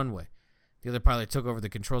impacted the runway. The other pilot took over the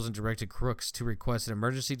controls and directed Crooks to request an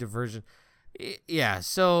emergency diversion. Yeah,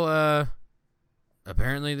 so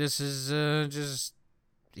apparently this is just,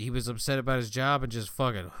 he was upset about his job and just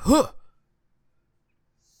fucking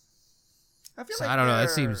I feel so like I don't know. there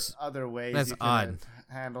That seems other ways that's you could odd. have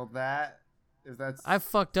handled that. If that's I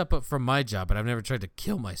fucked up from my job, but I've never tried to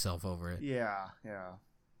kill myself over it. yeah.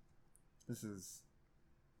 This is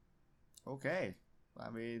okay. I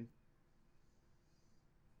mean,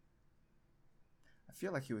 I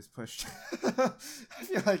feel like he was pushed. I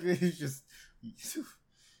feel like he just,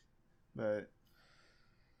 but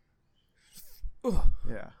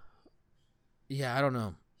yeah. Yeah, I don't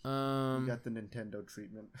know. You got the Nintendo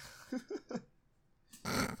treatment.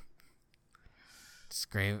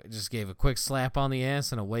 Just gave a quick slap on the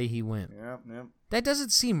ass and away he went. Yep. That doesn't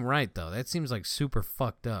seem right though. That seems like super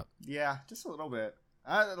fucked up. Yeah, just a little bit.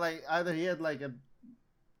 Like either he had like a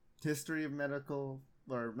history of medical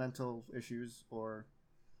or mental issues, or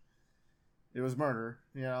it was murder.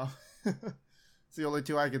 You know, it's the only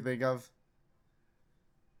two I could think of.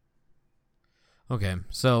 Okay,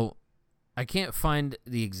 so I can't find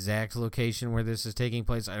the exact location where this is taking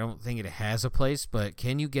place. I don't think it has a place, but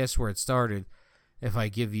can you guess where it started if I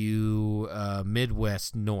give you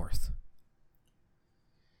Midwest North?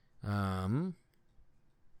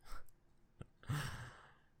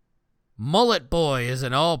 Mullet Boy is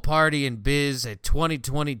an all-party and biz at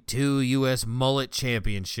 2022 U.S. Mullet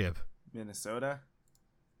Championship. Minnesota?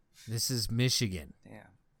 This is Michigan. Damn.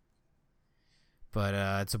 But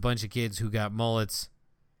it's a bunch of kids who got mullets,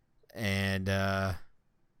 and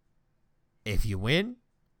if you win,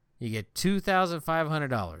 you get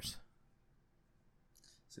 $2,500.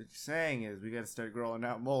 So what you're saying is we got to start growing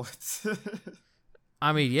out mullets.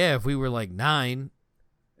 I mean, yeah, if we were like 9,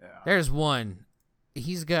 Yeah. there's one.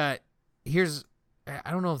 I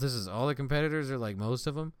don't know if this is all the competitors or like most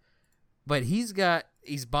of them, but he's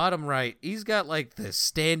bottom right. He's got like the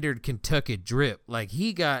standard Kentucky drip. Like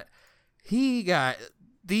he got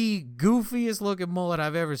the goofiest looking mullet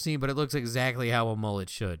I've ever seen, but it looks exactly how a mullet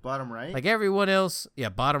should. Bottom right? Like everyone else, yeah,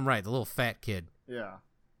 bottom right, the little fat kid. Yeah.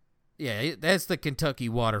 Yeah, that's the Kentucky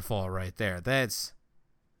waterfall right there. That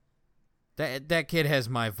kid has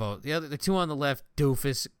my vote. The two on the left,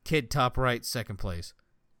 doofus. Kid top right, second place.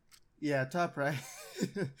 Yeah, top right.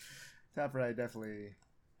 Top right, definitely.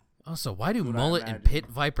 Also, why do What I mullet and imagine. pit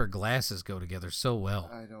viper glasses go together so well?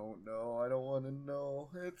 I don't know. I don't want to know.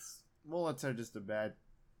 Mullets are just a bad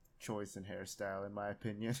choice in hairstyle, in my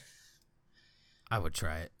opinion. I would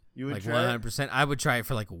try it. You would Like try 100%. I would try it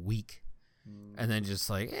for like a week, and then just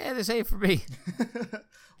like, this ain't for me. it?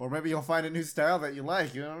 Or maybe you'll find a new style that you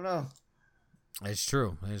like. You don't know. That's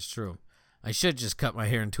true. That's true. I should just cut my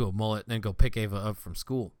hair into a mullet and then go pick Ava up from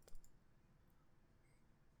school.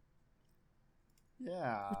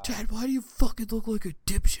 Yeah. Dad, why do you fucking look like a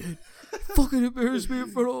dipshit? Fucking embarrass me in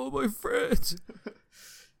front of all my friends.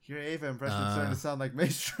 Your Ava impression starting to sound like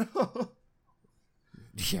Maestro.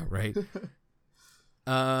 Yeah, right.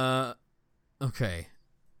 Okay.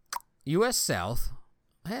 U.S. South.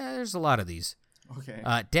 There's a lot of these. Okay.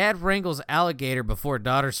 Dad wrangles alligator before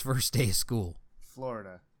daughter's first day of school.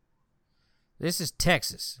 Florida. This is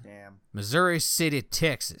Texas. Damn. Missouri City,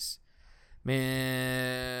 Texas.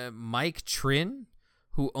 Man, Mike Trin,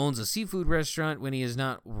 who owns a seafood restaurant when he is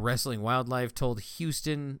not wrestling wildlife, told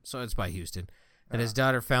Houston, so it's by Houston, that his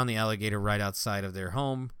daughter found the alligator right outside of their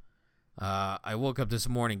home. I woke up this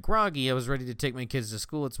morning groggy. I was ready to take my kids to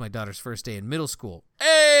school. It's my daughter's first day in middle school.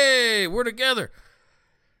 Hey, we're together.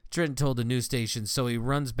 Trenton told the news station, so he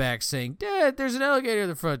runs back saying, Dad, there's an alligator at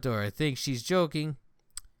the front door. I think she's joking.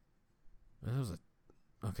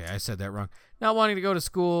 Okay, I said that wrong. Not wanting to go to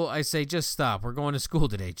school, I say, just stop. We're going to school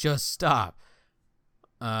today. Just stop.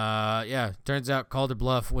 Yeah, turns out called her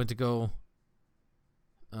bluff, went to go,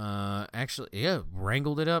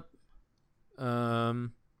 wrangled it up.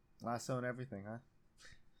 Lasso and everything, huh?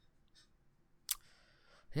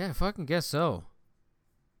 Yeah, I fucking guess so.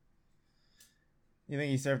 You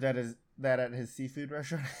think he served that at his seafood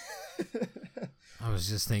restaurant? I was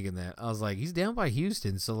just thinking that. I was like, he's down by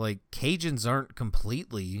Houston, so like Cajuns aren't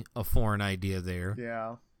completely a foreign idea there.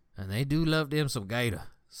 Yeah. And they do love them some gator.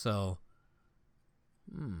 So,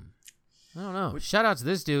 I don't know. Shout out to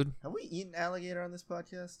this dude. Have we eaten alligator on this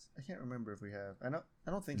podcast? I can't remember if we have. I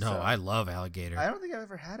don't think no, so. No, I love alligator. I don't think I've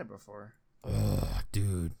ever had it before. Oh,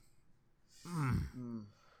 dude.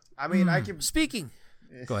 I mean, I can. Speaking.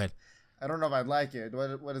 Go ahead. I don't know if I'd like it.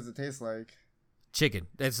 What does it taste like? Chicken.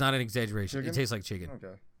 That's not an exaggeration. Chicken? It tastes like chicken.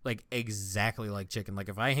 Okay. Like exactly like chicken. Like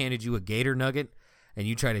if I handed you a gator nugget and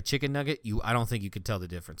you tried a chicken nugget, I don't think you could tell the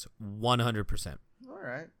difference. 100%. All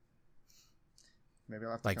right. Maybe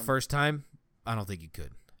I'll have to like first time, I don't think you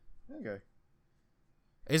could. Okay.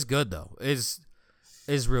 It's good though. It's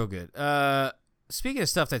real good. Speaking of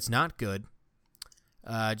stuff that's not good,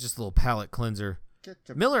 just a little palate cleanser.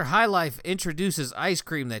 Miller High Life introduces ice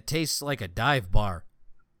cream that tastes like a dive bar.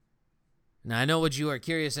 Now, I know what you are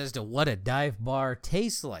curious as to what a dive bar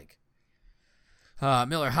tastes like.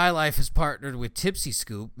 Miller High Life has partnered with Tipsy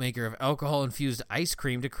Scoop, maker of alcohol-infused ice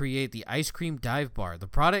cream, to create the Ice Cream Dive Bar. The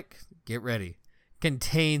product, get ready,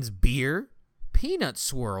 contains beer, peanut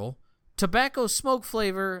swirl, tobacco smoke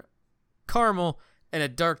flavor, caramel, and a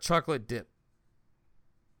dark chocolate dip.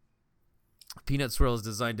 Peanut swirl is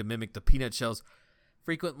designed to mimic the peanut shells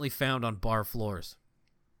frequently found on bar floors.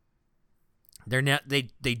 They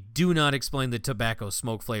do not explain the tobacco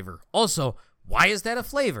smoke flavor. Also, why is that a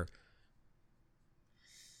flavor?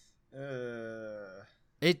 I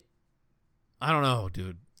don't know,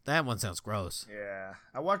 dude. That one sounds gross. Yeah.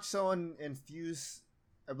 I watched someone infuse,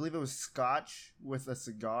 I believe it was scotch with a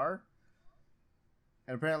cigar.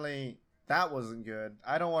 And apparently that wasn't good.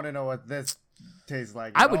 I don't want to know what this tastes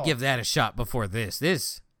like. I would give that a shot before this.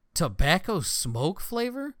 This tobacco smoke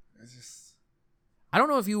flavor? It's just... I don't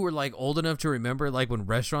know if you were like old enough to remember like when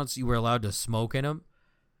restaurants you were allowed to smoke in them.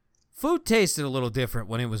 Food tasted a little different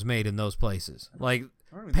when it was made in those places. Like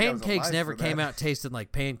pancakes never came out tasting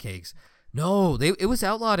like pancakes. No, it was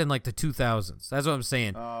outlawed in like the 2000s. That's what I'm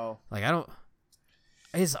saying. Oh. Like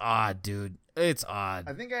it's odd, dude. It's odd.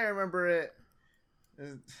 I think I remember it.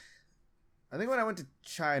 I think when I went to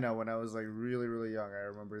China when I was like really, really young, I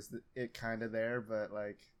remember it kind of there, but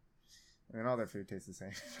like, I mean, all their food tastes the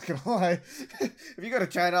same. I'm not gonna lie. If you go to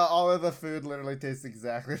China, all of the food literally tastes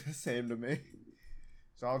exactly the same to me.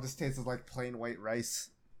 So all just tastes like plain white rice.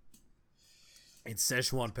 And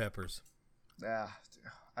Szechuan peppers. Yeah,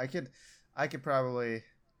 I could probably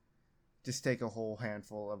just take a whole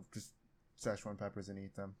handful of just Szechuan peppers and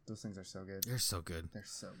eat them. Those things are so good. They're so good. They're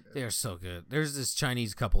so good. They are so good. There's this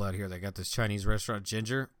Chinese couple out here that got this Chinese restaurant,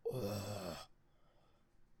 Ginger.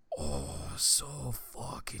 Oh, so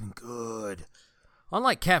fucking good.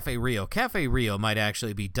 Unlike Cafe Rio might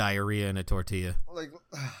actually be diarrhea in a tortilla. Like,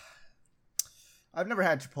 I've never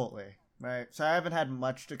had Chipotle, right? So I haven't had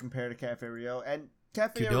much to compare to Cafe Rio. And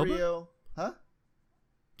Cafe Qdoba? Rio... Huh?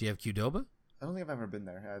 Do you have Qdoba? I don't think I've ever been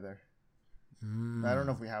there either. I don't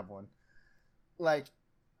know if we have one. Like,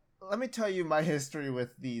 let me tell you my history with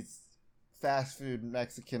these fast food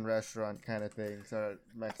Mexican restaurant kind of things. Or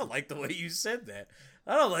I don't like the way you said that.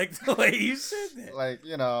 I don't like the way you said that. Like,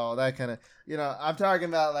 you know, that kind of... You know, I'm talking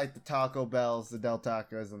about, like, the Taco Bells, the Del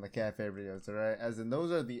Tacos, and the Cafe Rios, alright? As in,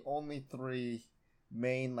 those are the only three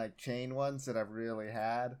main, like, chain ones that I've really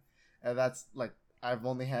had. And that's, like, I've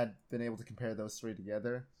only been able to compare those three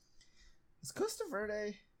together. Is Costa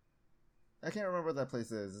Verde... I can't remember what that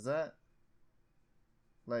place is. Is that...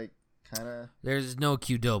 like, kind of... There's no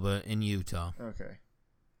Qdoba in Utah. Okay.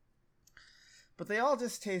 But they all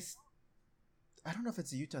just taste... I don't know if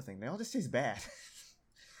it's a Utah thing. They all just taste bad.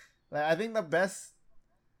 Like, I think the best...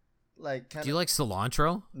 like, kind of... Do you like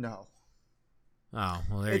cilantro? No. Oh,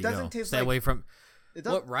 well, there you go. It doesn't taste Stay like... away from... It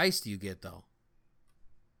What rice do you get, though?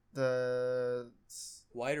 The...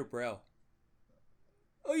 White or brown?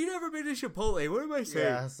 Oh, you never been to Chipotle. What am I saying?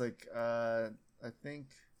 Yeah, it's like, I think...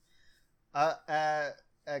 at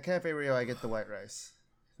Cafe Rio, I get the white rice.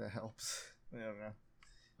 If that helps. I don't know.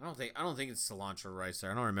 I don't think it's cilantro rice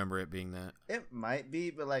there. I don't remember it being that. It might be,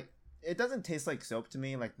 but like, it doesn't taste like soap to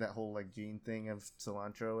me, like that whole like gene thing of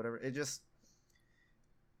cilantro or whatever. It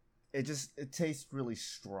tastes really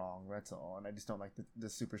strong. That's all, and I just don't like the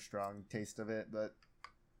super strong taste of it. But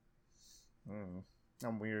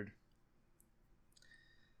I'm weird.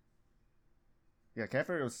 Yeah,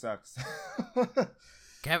 Cafe Rio sucks.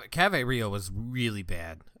 Cafe Rio was really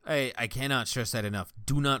bad. I cannot stress that enough.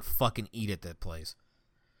 Do not fucking eat at that place.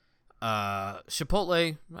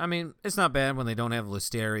 Chipotle, I mean, it's not bad when they don't have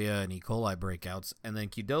Listeria and E. coli breakouts. And then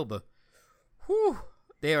Qdoba, whew,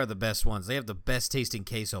 they are the best ones. They have the best tasting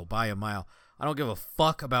queso by a mile. I don't give a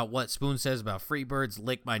fuck about what Spoon says about Freebirds.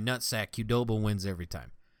 Lick my nutsack. Qdoba wins every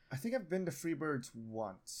time. I think I've been to Freebirds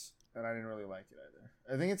once, and I didn't really like it either.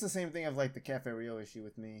 I think it's the same thing of like the Cafe Rio issue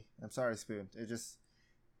with me. I'm sorry, Spoon.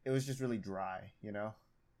 It was just really dry, you know?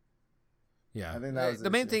 Yeah. I think that was the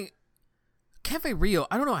main thing. Cafe Rio,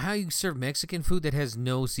 I don't know how you serve Mexican food that has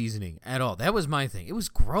no seasoning at all. That was my thing. It was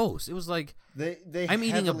gross. It was like I'm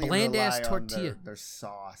eating a bland ass tortilla. Their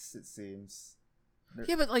sauce, it seems.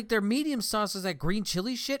 Yeah, but like their medium sauce is that green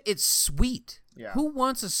chili shit. It's sweet. Yeah. Who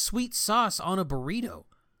wants a sweet sauce on a burrito?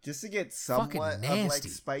 Just to get somewhat of like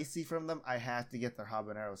spicy from them, I have to get their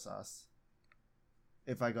habanero sauce.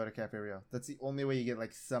 If I go to Cafe Rio, that's the only way you get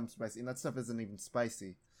like some spicy, and that stuff isn't even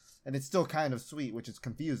spicy, and it's still kind of sweet, which is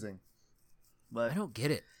confusing. But I don't get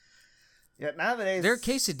it. Yeah, nowadays their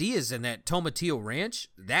quesadillas and that Tomatillo Ranch,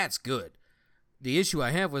 that's good. The issue I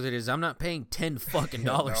have with it is I'm not paying $10 fucking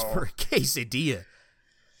dollars for a quesadilla.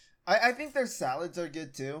 I think their salads are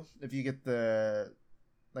good too. If you get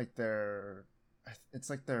it's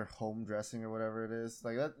like their home dressing or whatever it is.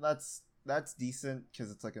 Like that's decent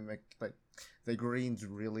because it's like the greens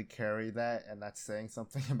really carry that, and that's saying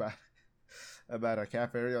something about a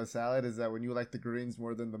Cafe Rio salad is that when you like the greens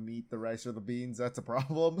more than the meat, the rice, or the beans, that's a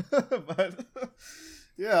problem. But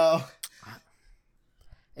yeah,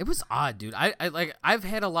 it was odd, dude. I've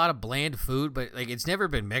had a lot of bland food, but like it's never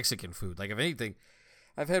been Mexican food. Like if anything,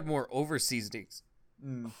 I've had more over seasonings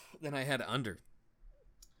than I had under.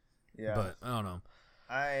 Yeah, but I don't know.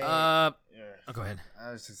 Go ahead.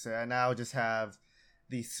 I was just say I now just have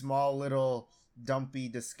the small little dumpy,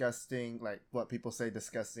 disgusting, like what people say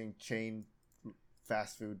disgusting chain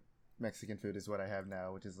fast food Mexican food is what I have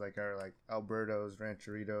now, which is like our like Alberto's,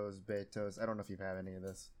 Rancheritos, Betos. I don't know if you've had any of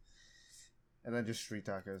this. And then just street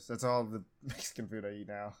tacos. That's all the Mexican food I eat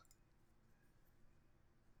now.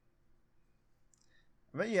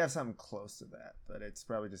 I bet you have something close to that, but it's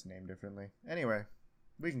probably just named differently. Anyway,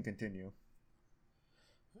 we can continue.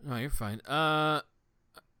 No, you're fine.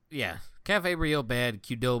 Yeah. Cafe Rio bad,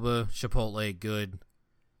 Qdoba, Chipotle good,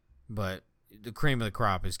 but the cream of the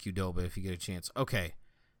crop is Qdoba if you get a chance. Okay.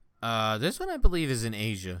 This one I believe is in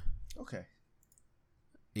Asia. Okay.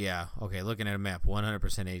 Yeah, okay, looking at a map,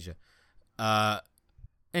 100% Asia.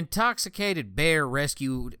 Intoxicated bear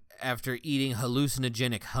rescued after eating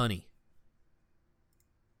hallucinogenic honey.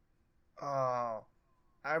 Oh,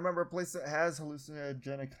 I remember a place that has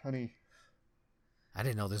hallucinogenic honey. I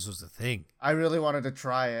didn't know this was a thing. I really wanted to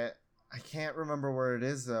try it. I can't remember where it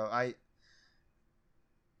is, though.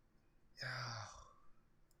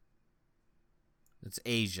 It's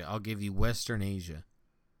Asia. I'll give you Western Asia.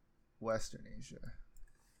 Western Asia.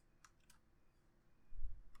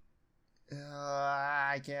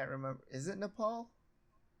 I can't remember. Is it Nepal?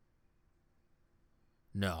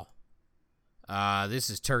 No. This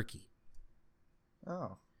is Turkey.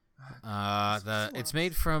 Oh. It's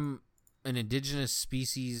made from an indigenous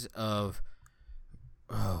species of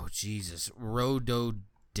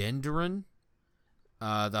rhododendron.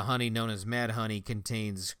 The honey known as mad honey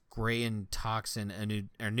contains grain toxin, a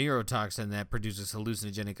neurotoxin that produces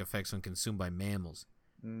hallucinogenic effects when consumed by mammals.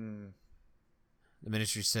 The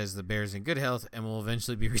ministry says the bear is in good health and will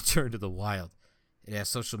eventually be returned to the wild. It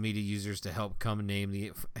asks social media users to help come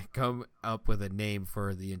up with a name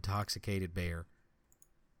for the intoxicated bear.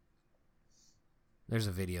 There's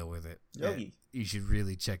a video with it. Yogi. You should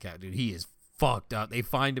really check out, dude. He is fucked up. They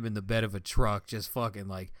find him in the bed of a truck, just fucking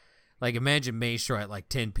like imagine Maestro at like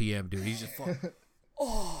 10 p.m., dude. He's just fucking,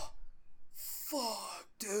 oh, fuck,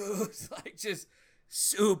 dude. Like just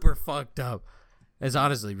super fucked up. It's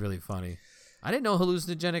honestly really funny. I didn't know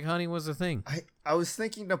hallucinogenic honey was a thing. I was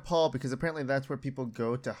thinking Nepal because apparently that's where people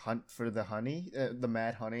go to hunt for the honey, the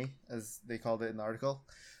mad honey, as they called it in the article.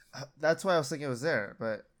 That's why I was thinking it was there.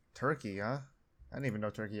 But Turkey, huh? I didn't even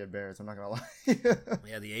know Turkey had bears. I'm not gonna lie.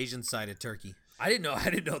 Yeah, the Asian side of Turkey. I didn't know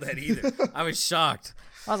that either. I was shocked.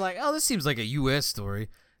 I was like, oh, this seems like a U.S. story.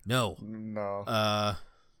 No.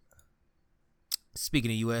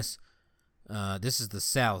 Speaking of U.S., this is the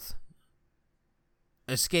South.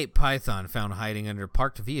 Escaped python found hiding under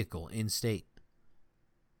parked vehicle in state.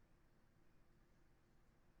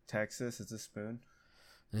 Texas. It's a spoon.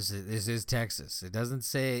 This is Texas. It doesn't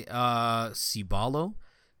say Cibolo.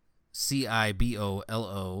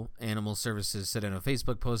 Cibolo. Animal Services said in a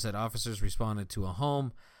Facebook post that officers responded to a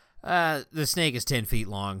home. The snake is 10 feet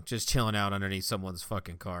long, just chilling out underneath someone's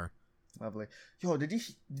fucking car. Lovely. Yo, did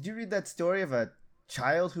you read that story of a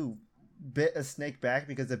child who bit a snake back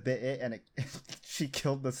because it bit it and she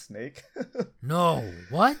killed the snake? No,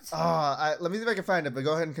 what? Let me see if I can find it, but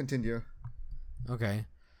go ahead and continue. Okay.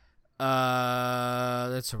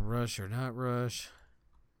 That's a rush or not rush.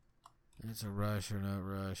 It's a rush or not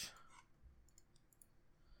rush.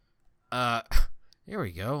 Here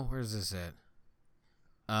we go. Where's this at?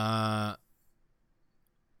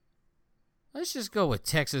 Let's just go with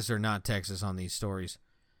Texas or not Texas on these stories.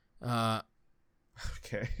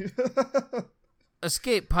 Okay.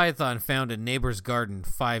 Escaped python found in neighbor's garden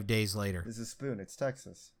 5 days later. This is Spoon. It's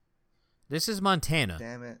Texas. This is Montana.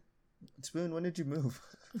 Damn it. Spoon, when did you move?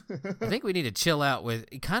 I think we need to chill out with.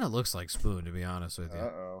 It kind of looks like Spoon, to be honest with you.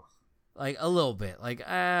 Uh-oh. Like a little bit. Like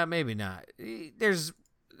maybe not. There's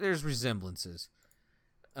resemblances.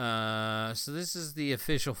 So this is the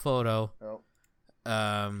official photo. Oh.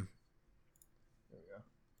 There we go.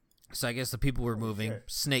 So I guess the people were moving. Shit.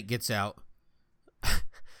 Snake gets out.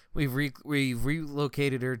 We've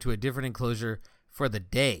relocated her to a different enclosure for the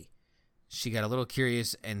day. She got a little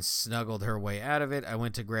curious and snuggled her way out of it. I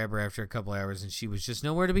went to grab her after a couple hours, and she was just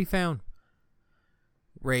nowhere to be found.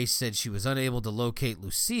 Ray said she was unable to locate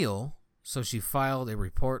Lucille, so she filed a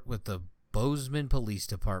report with the Bozeman Police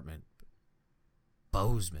Department.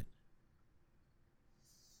 Bozeman.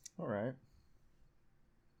 All right.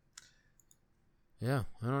 Yeah,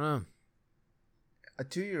 I don't know. A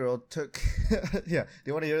 2-year-old took... Yeah, do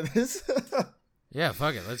you want to hear this? Yeah,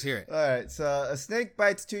 fuck it. Let's hear it. All right, so a snake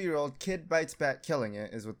bites 2-year-old, kid bites back, killing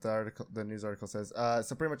it, is what the news article says.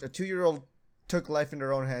 So pretty much a 2-year-old took life into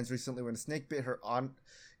her own hands recently when a snake bit her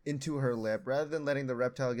into her lip. Rather than letting the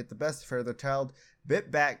reptile get the best of her, the child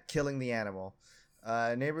bit back, killing the animal.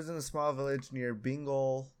 Neighbors in a small village near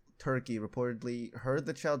Bengal, Turkey, reportedly heard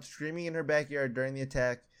the child screaming in her backyard during the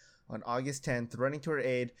attack on August 10th. Running to her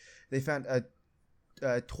aid, they found a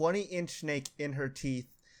 20-inch snake in her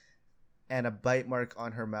teeth and a bite mark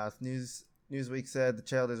on her mouth. Newsweek said the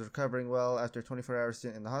child is recovering well after a 24-hour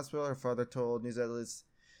stint in the hospital. Her father told news outlets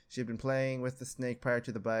she had been playing with the snake prior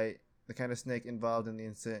to the bite. The kind of snake involved in the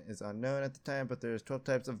incident is unknown at the time, but there's 12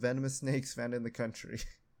 types of venomous snakes found in the country.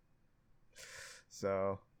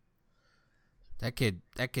 So that kid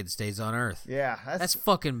stays on Earth. Yeah, that's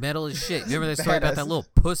fucking metal as shit. You remember that story about that little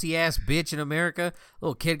pussy ass bitch in America?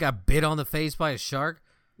 Little kid got bit on the face by a shark.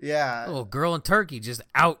 Yeah. Little girl in Turkey just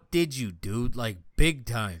outdid you, dude, like big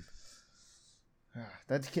time.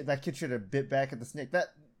 That kid should have bit back at the snake.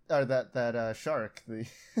 That shark.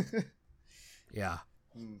 Yeah.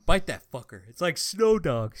 Bite that fucker. It's like Snow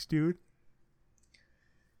Dogs, dude.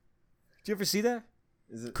 Did you ever see that?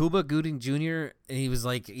 Is it Cuba Gooding Jr. and he was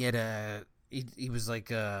like he was like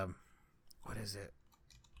what is it?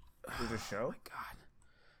 Was it a show? Oh my god.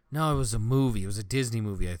 No, it was a movie. It was a Disney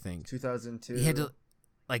movie, I think. 2002. He had to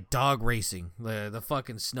like dog racing, the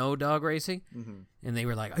fucking snow dog racing. Mm-hmm. And they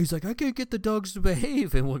were like, he's like, I can't get the dogs to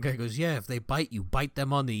behave. And one guy goes, yeah, if they bite you, bite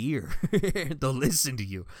them on the ear. They'll listen to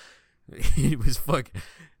you. It was fucking,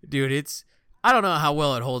 dude, I don't know how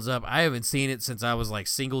well it holds up. I haven't seen it since I was like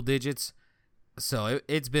single digits. So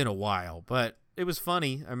it's been a while, but it was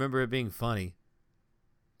funny. I remember it being funny.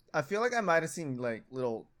 I feel like I might have seen like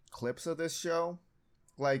little clips of this show.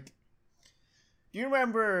 Like, do you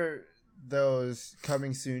remember those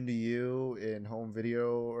coming soon to you in home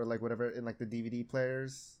video or like whatever in like the DVD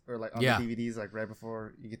players or like on the DVDs like right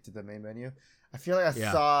before you get to the main menu? I feel like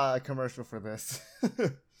I saw a commercial for this.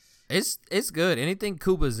 It's good. Anything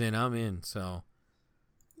Cuba's in, I'm in. So,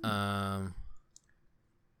 never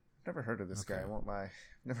heard of this guy. I won't lie.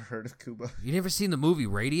 Never heard of Cuba. You never seen the movie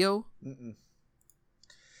Radio? Mm-mm.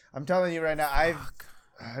 I'm telling you right now,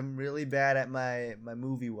 I'm really bad at my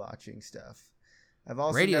movie watching stuff. I've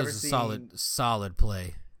also Radio's never seen solid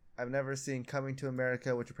play. I've never seen Coming to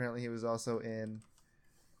America, which apparently he was also in.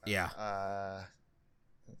 Yeah. I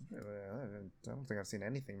don't think I've seen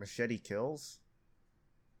anything. Machete Kills.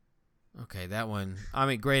 Okay, that one. I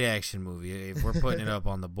mean, great action movie. If we're putting it up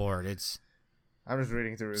on the board, it's. I'm just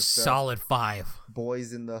reading through his solid stuff. 5.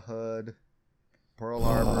 Boys in the Hood, Pearl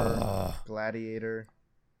Harbor, Gladiator.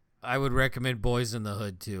 I would recommend Boys in the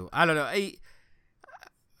Hood too. I don't know.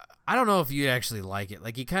 I don't know if you'd actually like it.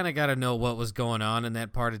 Like, you kind of got to know what was going on in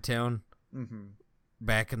that part of town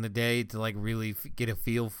back in the day to like really get a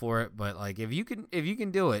feel for it. But like, if you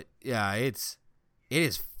can do it, yeah, it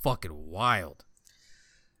is fucking wild.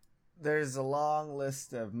 there's a long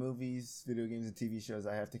list of movies, video games, and TV shows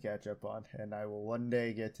I have to catch up on, and I will one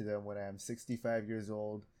day get to them when I am 65 years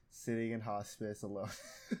old, sitting in hospice alone.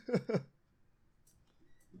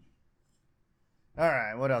 All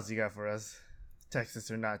right, what else you got for us?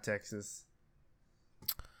 Texas or not Texas?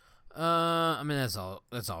 I mean that's all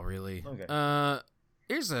really. Okay.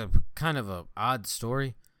 Here's a kind of a odd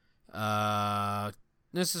story.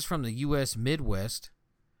 This is from the U.S. Midwest.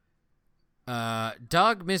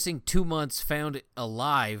 Dog missing 2 months found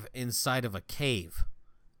alive inside of a cave.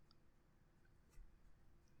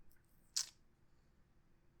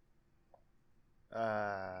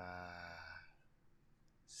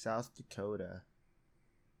 South Dakota.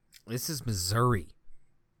 This is Missouri.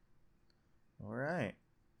 All right.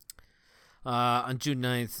 On June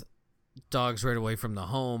 9th, dogs ran away from the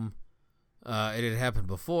home. It had happened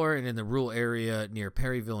before, and in the rural area near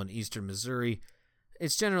Perryville in eastern Missouri,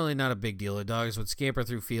 it's generally not a big deal. The dogs would scamper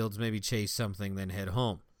through fields, maybe chase something, then head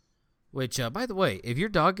home. Which, by the way, if your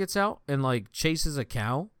dog gets out and, like, chases a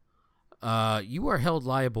cow, you are held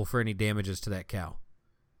liable for any damages to that cow.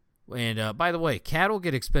 And, by the way, cattle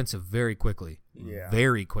get expensive very quickly. Yeah.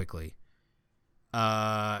 Very quickly.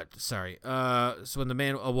 So when the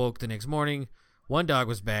man awoke the next morning, one dog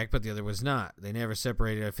was back, but the other was not. They never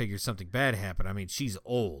separated. I figured something bad happened. I mean, she's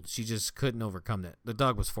old. She just couldn't overcome that. The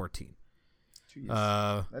dog was 14. Jeez.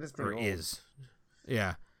 That is pretty old. Is.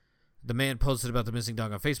 Yeah. The man posted about the missing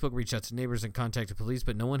dog on Facebook, reached out to neighbors, and contacted police,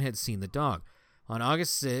 but no one had seen the dog. On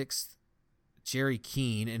August 6th, Jerry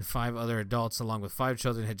Keene and 5 other adults, along with 5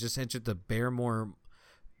 children, had just entered the Barrome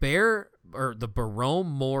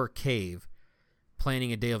Moor Cave,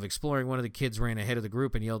 planning a day of exploring. One of the kids ran ahead of the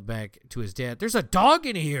group and yelled back to his dad, "There's a dog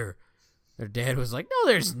in here!" Their dad was like, "No,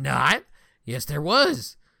 there's not." "Yes, there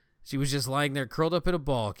was. She was just lying there curled up in a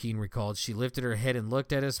ball," Keene recalled. "She lifted her head and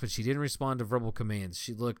looked at us, but she didn't respond to verbal commands.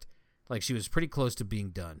 She looked like she was pretty close to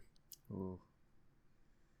being done." Ooh.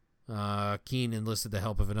 Keene enlisted the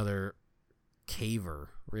help of another caver,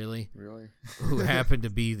 Really? who happened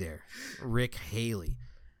to be there, Rick Haley.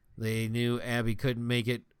 They knew Abby couldn't make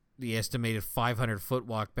it the estimated 500-foot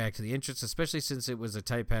walk back to the entrance, especially since it was a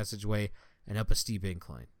tight passageway and up a steep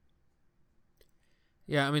incline.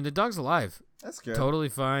 Yeah, I mean, the dog's alive. That's good. Totally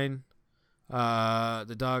fine.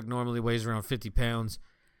 The dog normally weighs around 50 pounds,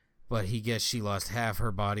 but he guessed she lost half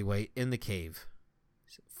her body weight in the cave.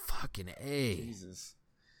 Fucking A. Jesus.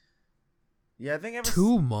 Yeah, I think ever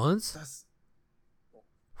 2 months? That's...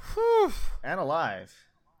 Whew. And alive.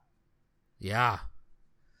 Yeah.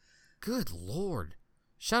 Good Lord.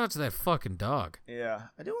 Shout out to that fucking dog. Yeah.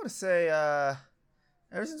 I do want to say,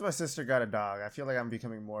 ever since my sister got a dog, I feel like I'm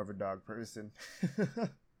becoming more of a dog person.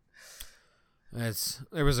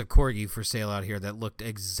 There was a corgi for sale out here that looked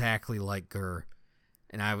exactly like Gurr,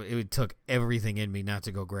 and it took everything in me not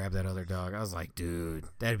to go grab that other dog. I was like, dude,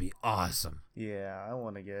 that'd be awesome. Yeah, I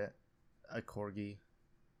want to get a corgi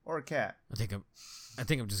or a cat. I think I'm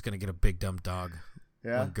just gonna get a big dumb dog.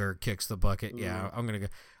 Yeah. When Gurr kicks the bucket. Ooh. Yeah, I'm gonna go.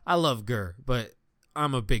 I love Gurr, but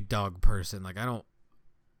I'm a big dog person. Like I don't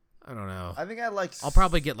know. I think I like. I'll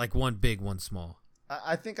probably get like one big, one small.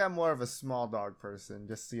 I think I'm more of a small dog person.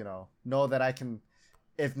 Just know that I can,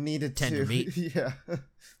 if needed Tend to meat. Yeah.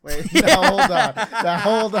 Wait. Now hold on.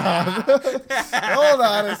 Hold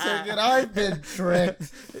on a second. I've been tricked.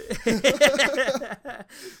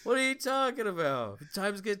 What are you talking about?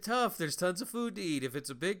 Times get tough. There's tons of food to eat if it's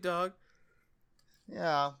a big dog.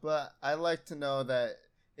 Yeah, but I like to know that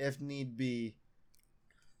if need be,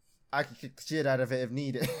 I can kick the shit out of it if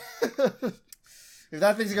needed. If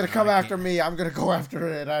that thing's gonna come after me, I'm gonna go after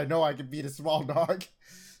it. I know I can beat a small dog.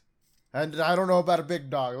 And I don't know about a big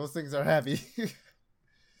dog. Those things are heavy.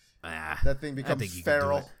 That thing becomes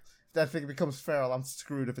feral. If that thing becomes feral, I'm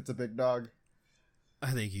screwed if it's a big dog.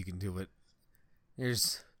 I think you can do it.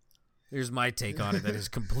 Here's my take on it that is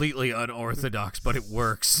completely unorthodox, but it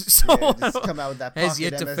works. So Yeah, just come out with that pocket has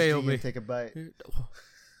yet to MSG fail me. and take a bite.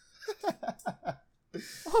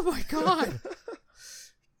 Oh my god.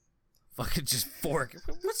 Fucking just fork.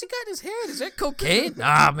 What's he got in his hand? Is that cocaine?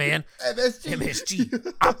 Ah, man. MSG.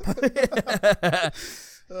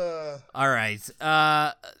 All right.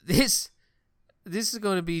 This is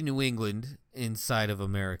going to be New England inside of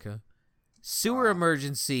America. Sewer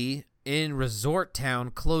emergency in resort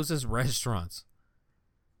town closes restaurants.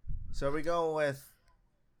 So are we going with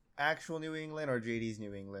actual New England or JD's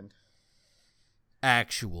New England?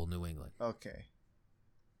 Actual New England. Okay.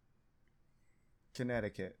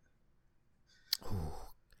 Connecticut. Ooh.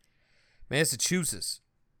 Massachusetts.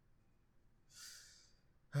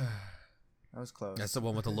 That was close. That's the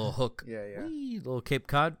one with the little hook. Yeah. Whee, little Cape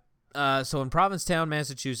Cod. So in Provincetown,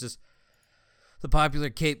 Massachusetts, the popular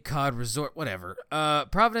Cape Cod resort, whatever.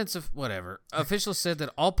 Providence of whatever. Officials said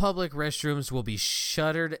that all public restrooms will be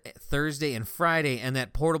shuttered Thursday and Friday and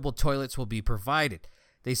that portable toilets will be provided.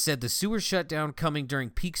 They said the sewer shutdown coming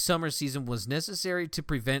during peak summer season was necessary to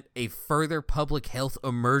prevent a further public health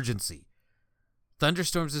emergency.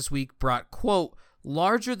 Thunderstorms this week brought, quote,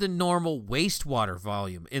 larger than normal wastewater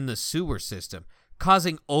volume in the sewer system,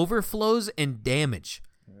 causing overflows and damage.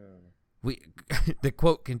 The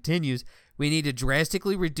quote continues, we need to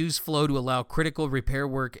drastically reduce flow to allow critical repair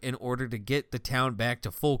work in order to get the town back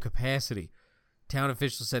to full capacity. Town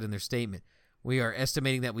officials said in their statement, we are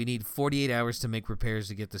estimating that we need 48 hours to make repairs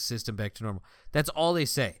to get the system back to normal. That's all they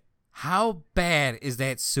say. How bad is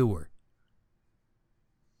that sewer?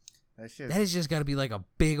 That has just got to be like a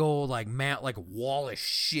big old like wall of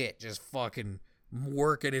shit just fucking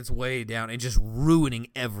working its way down and just ruining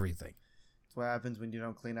everything. That's what happens when you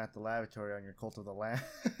don't clean out the lavatory on your Cult of the Lamb.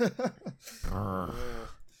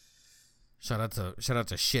 Shout out to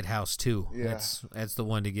Shithouse 2. Yeah. That's the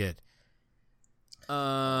one to get.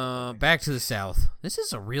 Back to the South. This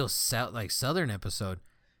is a real Southern episode.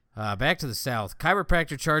 Back to the South.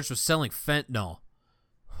 Chiropractor charged with selling fentanyl.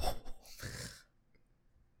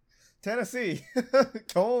 Tennessee.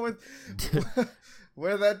 Going with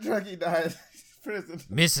where that druggie died. Prison.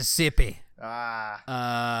 Mississippi.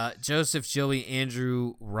 Ah. Joseph Joey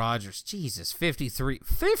Andrew Rogers. Jesus,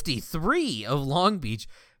 53 of Long Beach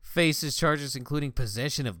faces charges including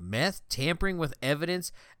possession of meth, tampering with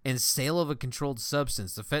evidence, and sale of a controlled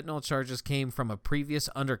substance. The fentanyl charges came from a previous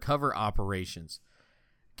undercover operations.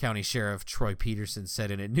 County Sheriff Troy Peterson said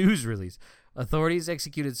in a news release. Authorities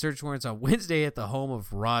executed search warrants on Wednesday at the home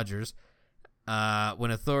of Rogers.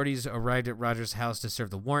 When authorities arrived at Rogers' house to serve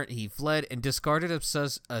the warrant, he fled and discarded a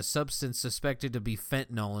substance suspected to be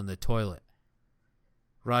fentanyl in the toilet.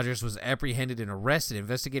 Rogers was apprehended and arrested.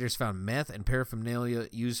 Investigators found meth and paraphernalia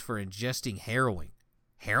used for ingesting heroin.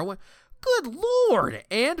 Heroin? Good Lord!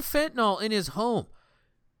 And fentanyl in his home.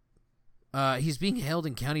 He's being held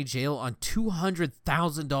in county jail on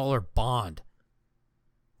 $200,000 bond.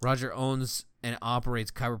 Roger owns and operates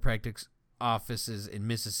chiropractic offices in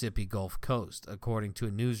Mississippi Gulf Coast, according to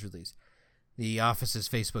a news release. The office's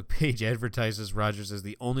Facebook page advertises Rogers as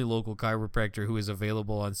the only local chiropractor who is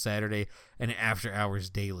available on Saturday and after hours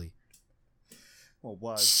daily. Well,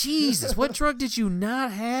 was. Jesus, what drug did you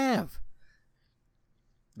not have?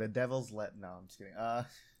 The devil's let. No, I'm just kidding.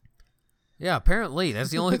 Yeah, apparently. That's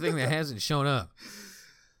the only thing that hasn't shown up.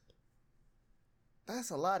 That's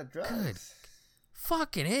a lot of drugs. Good.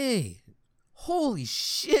 Fucking A. Holy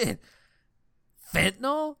shit.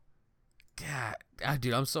 Fentanyl? God,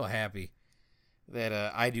 dude, I'm so happy that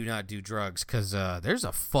I do not do drugs because there's a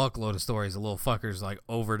fuckload of stories of little fuckers like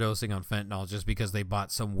overdosing on fentanyl just because they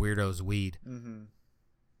bought some weirdo's weed. Mm-hmm.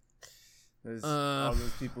 There's all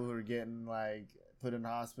those people who are getting like put in the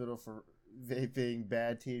hospital for vaping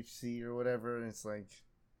bad THC or whatever, and it's like,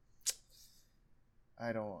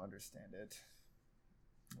 I don't understand it.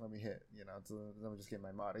 Let me let me just get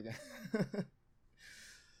my mod again.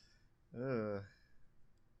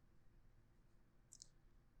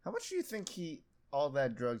 How much do you think all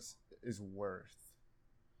that drugs is worth?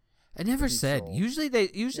 I never said. Sold? Usually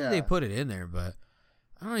they put it in there, but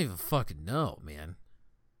I don't even fucking know, man.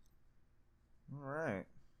 All right.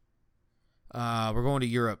 We're going to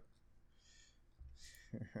Europe.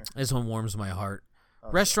 This one warms my heart.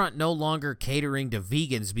 Okay. Restaurant no longer catering to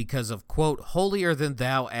vegans because of, quote, holier than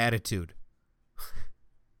thou attitude.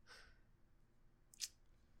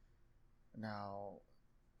 Now,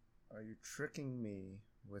 are you tricking me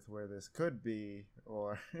with where this could be,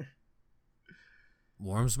 or...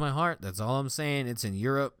 Warms my heart. That's all I'm saying. It's in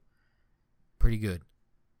Europe. Pretty good.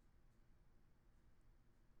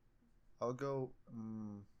 I'll go...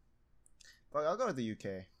 I'll go with the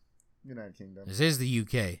UK. United Kingdom. This is the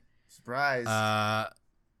UK. Surprise.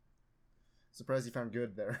 Surprised you found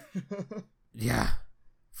good there. Yeah.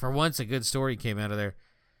 For once, a good story came out of there.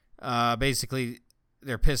 Basically,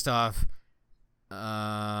 they're pissed off.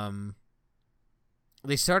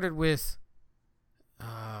 They started with...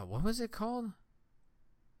 what was it called?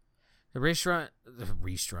 The restaurant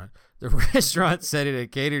said it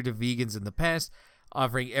had catered to vegans in the past,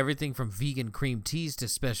 offering everything from vegan cream teas to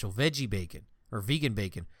special veggie bacon or vegan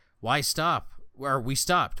bacon. Why stop? We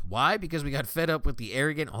stopped. Why? Because we got fed up with the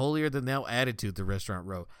arrogant, holier-than-thou attitude, the restaurant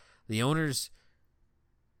wrote. The owners,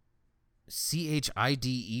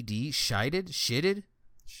 C-H-I-D-E-D, shitted?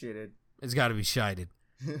 It's got to be shitted.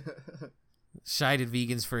 Chided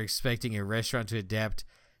vegans for expecting a restaurant to adapt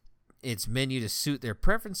its menu to suit their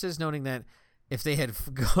preferences, noting that if they had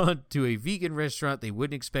gone to a vegan restaurant, they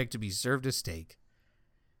wouldn't expect to be served a steak.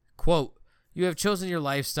 Quote, You have chosen your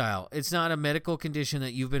lifestyle. It's not a medical condition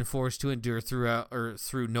that you've been forced to endure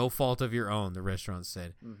through no fault of your own, the restaurant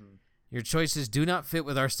said. Mm-hmm. Your choices do not fit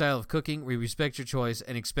with our style of cooking. We respect your choice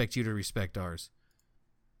and expect you to respect ours.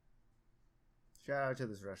 Shout out to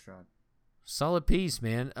this restaurant. Solid piece,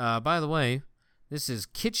 man. By the way, this is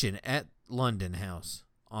Kitchen at London House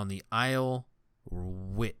on the Isle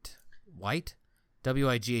White?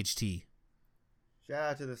 W-I-G-H-T.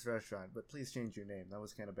 Shout out to this restaurant, but please change your name. That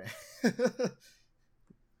was kind of bad.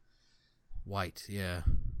 White, yeah.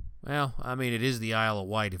 Well, I mean, it is the Isle of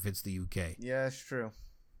Wight if it's the UK. Yeah, it's true.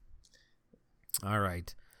 All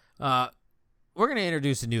right. We're going to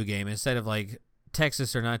introduce a new game instead of, like,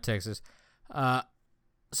 Texas or not Texas.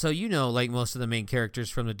 So you know, like, most of the main characters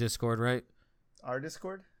from the Discord, right? Our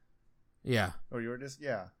Discord? Yeah. Or your Discord?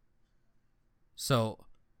 Yeah. So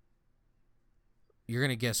you're going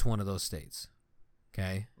to guess one of those states.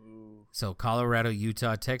 Okay? Ooh. So Colorado,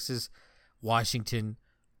 Utah, Texas, Washington,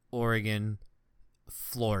 Oregon,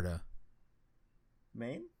 Florida.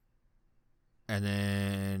 Maine? And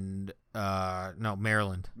then, no,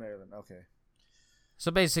 Maryland. Maryland, okay.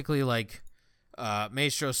 So basically, like,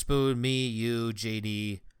 Maestro, Spoon, me, you,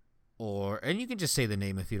 JD, and you can just say the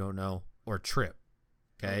name if you don't know, or Trip.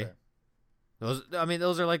 Okay?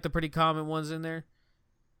 Those are like the pretty common ones in there.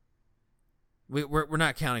 We're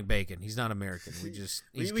not counting Bacon. He's not American. He's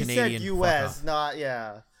we Canadian. said U.S., not,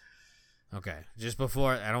 yeah. Okay. Just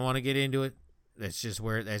before, I don't want to get into it. That's just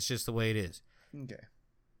the way it is. Okay.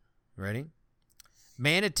 Ready?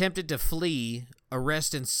 Man attempted to flee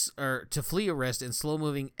arrest in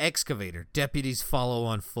slow-moving excavator. Deputies follow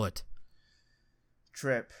on foot.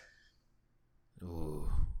 Trip. Ooh.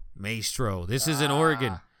 Maestro. This is in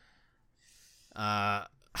Oregon.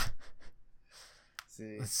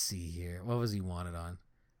 See. Let's see here. What was he wanted on?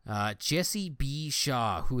 Jesse B.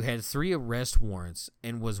 Shaw, who had 3 arrest warrants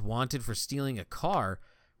and was wanted for stealing a car,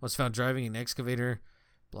 was found driving an excavator.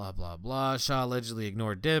 Blah, blah, blah. Shaw allegedly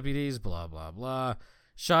ignored deputies. Blah, blah, blah.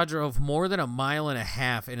 Shaw drove more than a mile and a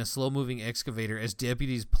half in a slow-moving excavator as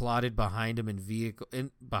deputies plodded behind him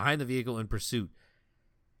behind the vehicle in pursuit.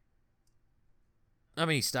 I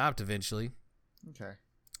mean, he stopped eventually. Okay.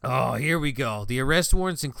 Oh, here we go. The arrest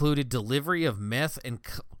warrants included delivery of meth in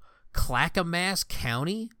Clackamas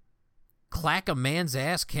County.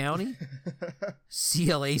 Clackamas County?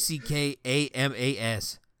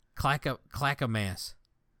 Clackamas. Clackamas.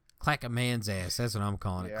 Clackamas. That's what I'm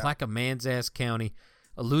calling it. Yeah. Clackamas County.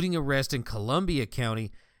 Eluding arrest in Columbia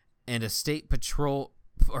County and a state parole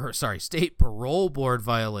board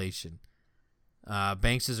violation.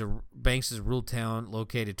 Banks is a rural town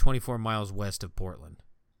located 24 miles west of Portland.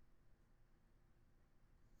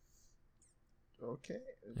 Okay.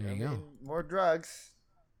 There you go. More drugs.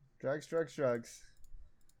 Drugs.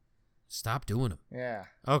 Stop doing them. Yeah.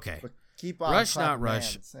 Okay. But keep on. Rush, not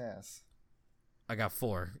rush. Yes. I got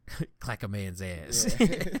 4. Clackaman's ass.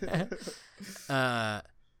 Yeah.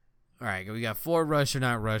 All right. We got 4 rush or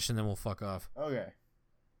not rush, and then we'll fuck off. Okay.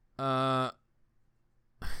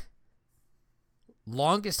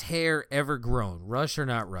 Longest hair ever grown. Rush or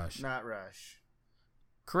not rush? Not rush.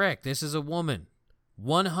 Correct. This is a woman.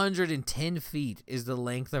 110 feet is the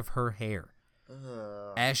length of her hair.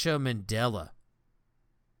 Asha Mandela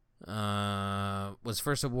was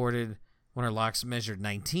first awarded when her locks measured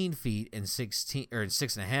 19 feet and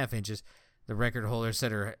 6.5 inches. The record holder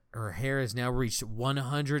said her hair has now reached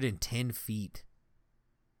 110 feet.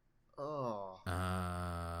 Oh.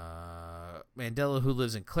 Mandela, who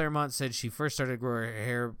lives in Claremont, said she first started to grow her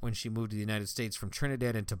hair when she moved to the United States from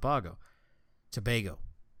Trinidad and Tobago,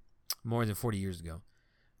 more than 40 years ago.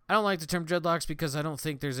 I don't like the term dreadlocks because I don't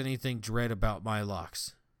think there's anything dread about my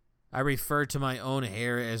locks. I refer to my own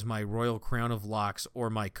hair as my royal crown of locks or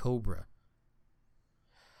my cobra.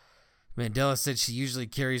 Mandela said she usually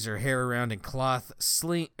carries her hair around in a cloth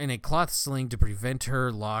sling to prevent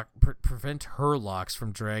her locks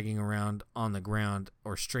from dragging around on the ground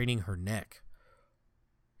or straining her neck.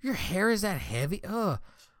 Your hair is that heavy? Ugh.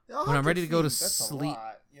 When I'm ready to go to sleep, a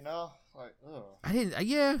lot, you know, like ugh. I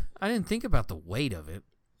didn't think about the weight of it.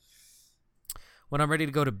 When I'm ready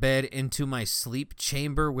to go to bed into my sleep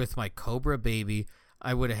chamber with my cobra baby,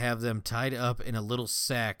 I would have them tied up in a little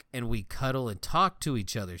sack and we cuddle and talk to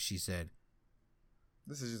each other, she said.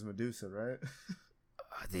 This is just Medusa, right?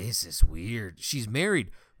 This is weird. She's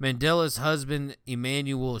married. Mandela's husband,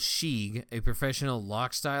 Emmanuel Sheig, a professional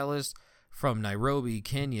lock stylist from Nairobi,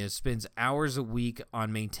 Kenya, spends hours a week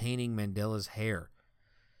on maintaining Mandela's hair.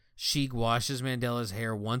 Sheig washes Mandela's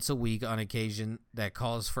hair once a week on occasion that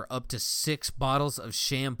calls for up to 6 bottles of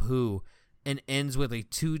shampoo and ends with a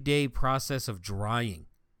 2-day process of drying.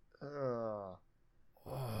 Ugh.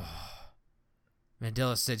 Oh.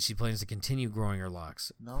 Mandela said she plans to continue growing her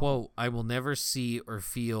locks. No. Quote, I will never see or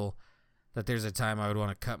feel that there's a time I would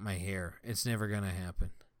want to cut my hair. It's never going to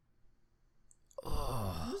happen.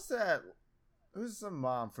 Oh. Who's that? Who's the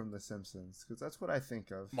mom from The Simpsons? Because that's what I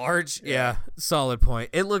think of. Marge? Yeah, solid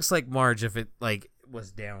point. It looks like Marge if it, like,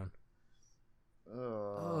 was down.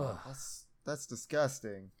 Ugh. That's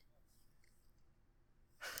disgusting.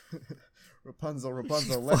 Rapunzel,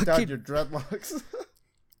 let down your dreadlocks.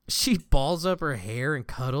 She balls up her hair and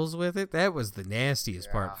cuddles with it. That was the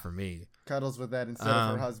nastiest part for me. Cuddles with that instead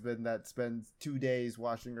of her husband that spends 2 days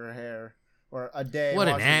washing her hair. Or a day. What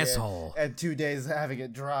an asshole. And 2 days having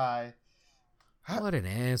it dry. What an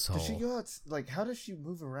asshole. Does she go out, like, how does she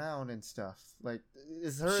move around and stuff? Like,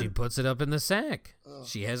 is her... She puts it up in the sack. Ugh.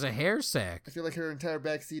 She has a hair sack. I feel like her entire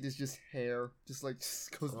back seat is just hair. Just, like,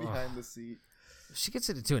 just goes behind the seat. If she gets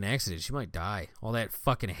into an accident, she might die. All that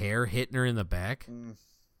fucking hair hitting her in the back.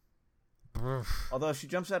 Although if she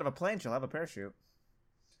jumps out of a plane, she'll have a parachute.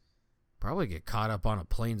 Probably get caught up on a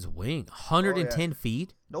plane's wing. 110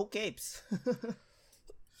 feet? No capes.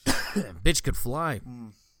 Bitch could fly.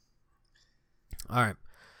 All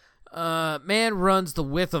right. Man runs the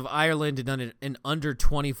width of Ireland in under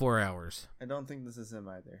 24 hours. I don't think this is him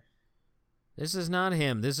either. This is not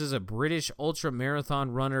him. This is a British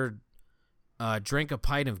ultra-marathon runner. Drank a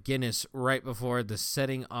pint of Guinness right before the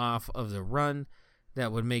setting off of the run.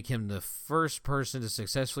 That would make him the first person to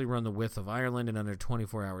successfully run the width of Ireland in under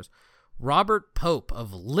 24 hours. Robert Pope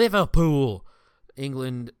of Liverpool,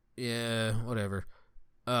 England, whatever,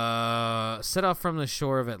 set off from the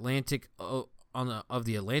shore of the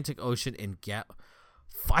Atlantic Ocean in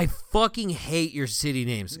I fucking hate your city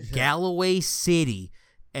names. Yeah. Galloway City,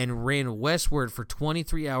 and ran westward for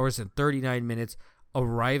 23 hours and 39 minutes,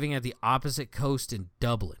 arriving at the opposite coast in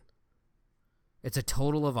Dublin. It's a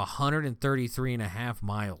total of 133 and a half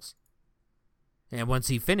miles. And once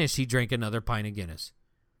he finished, he drank another pint of Guinness.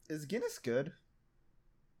 Is Guinness good?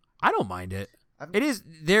 I don't mind it. It is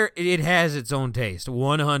there. It has its own taste.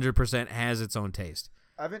 100% has its own taste.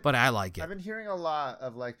 But I like it. I've been hearing a lot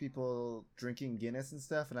of like people drinking Guinness and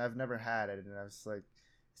stuff, and I've never had it. And I was like,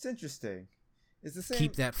 it's interesting. It's the same.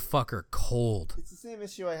 Keep that fucker cold. It's the same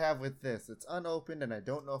issue I have with this. It's unopened, and I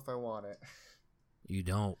don't know if I want it. You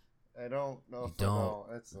don't. I don't know if I don't.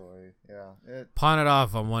 That's the way. Yeah. Pawn it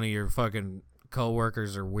off on one of your fucking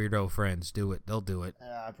co-workers or weirdo friends. Do it. They'll do it.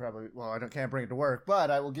 I probably. Well, I can't bring it to work, but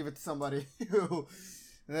I will give it to somebody who.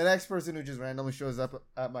 The next person who just randomly shows up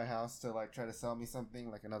at my house to like try to sell me something,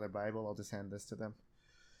 like another Bible, I'll just hand this to them.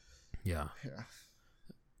 Yeah.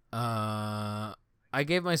 I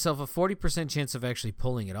gave myself a 40% chance of actually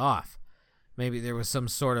pulling it off. Maybe there was some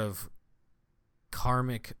sort of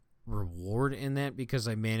karmic reward in that because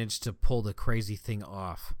I managed to pull the crazy thing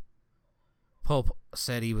off. Pope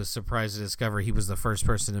said he was surprised to discover he was the first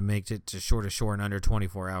person to make it to shore in under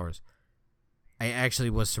 24 hours. I actually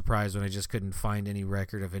was surprised when I just couldn't find any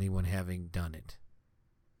record of anyone having done it.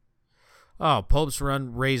 Oh, Pope's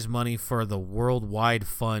Run raised money for the Worldwide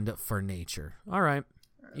Fund for Nature. All right.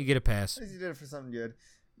 You get a pass. At least you did it for something good.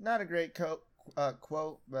 Not a great quote,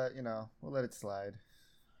 but, you know, we'll let it slide.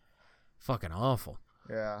 Fucking awful.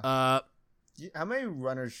 Yeah. How many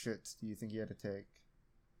runner's shits do you think you had to take?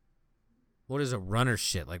 What is a runner's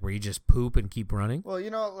shit? Like where you just poop and keep running? Well, you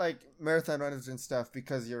know, like marathon runners and stuff,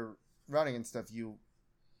 because you're running and stuff, you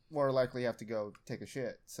more likely have to go take a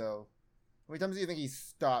shit. So, how many times do you think he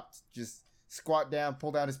stopped, just squat down,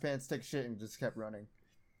 pull down his pants, take a shit, and just kept running?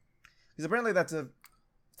 Because apparently that's a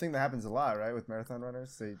thing that happens a lot, right, with marathon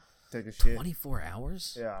runners? They take a shit. 24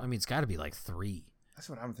 hours? Yeah. I mean, it's got to be like 3. That's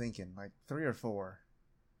what I'm thinking, like 3 or 4.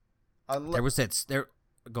 There was that.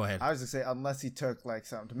 Go ahead. I was gonna say, unless he took like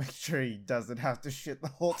something to make sure he doesn't have to shit the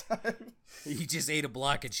whole time. He just ate a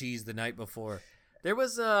block of cheese the night before. There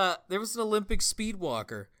was an Olympic speed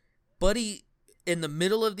walker, buddy. In the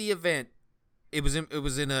middle of the event, it was in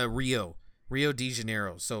Rio de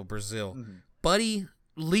Janeiro, so Brazil. Mm-hmm. Buddy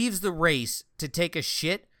leaves the race to take a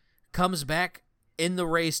shit, comes back in the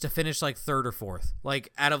race to finish like 3rd or 4th,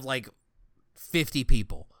 like out of like 50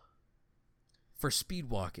 people for speed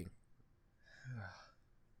walking.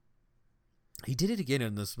 He did it again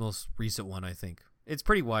in this most recent one, I think. It's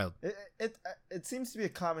pretty wild. It seems to be a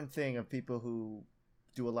common thing of people who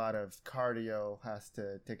do a lot of cardio has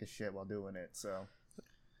to take a shit while doing it. So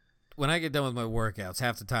when I get done with my workouts,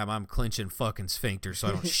 half the time I'm clenching fucking sphincter so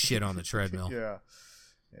I don't shit on the treadmill. Yeah.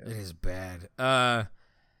 It is bad.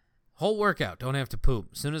 Whole workout, don't have to poop.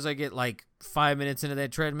 As soon as I get like 5 minutes into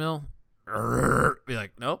that treadmill, be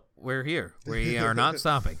like, nope, we're here. We are not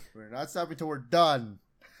stopping. We're not stopping till we're done.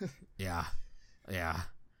 Yeah.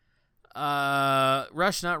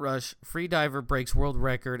 Rush, not Rush. Free diver breaks world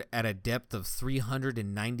record at a depth of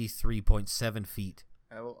 393.7 feet.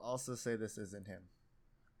 I will also say this isn't him.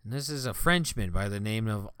 And this is a Frenchman by the name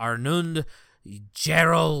of Arnaud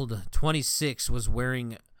Gerald. 26 was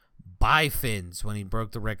wearing bifins when he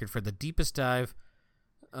broke the record for the deepest dive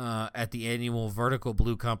at the annual Vertical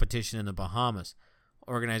Blue competition in the Bahamas.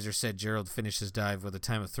 Organizer said Gerald finished his dive with a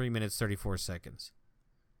time of 3 minutes 34 seconds.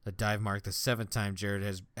 The dive marked the 7th time Jared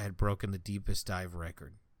had broken the deepest dive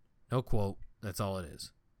record. No quote. That's all it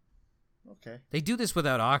is. Okay. They do this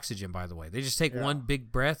without oxygen, by the way. They just take one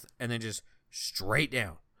big breath and then just straight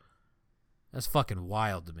down. That's fucking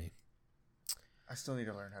wild to me. I still need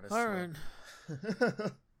to learn how to all swim.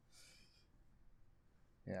 Right.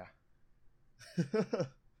 Yeah.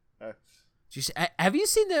 Have you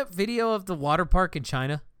seen that video of the water park in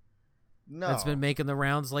China? No. That's been making the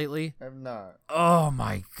rounds lately? I'm not. Oh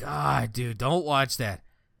my god, dude. Don't watch that.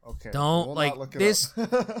 Okay. Don't We'll like not look it this.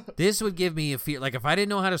 up. This would give me a fear. Like if I didn't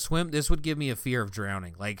know how to swim, this would give me a fear of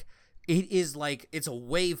drowning. Like it is like it's a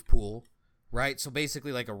wave pool, right? So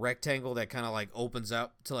basically like a rectangle that kind of like opens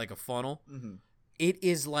up to like a funnel. Mm-hmm. It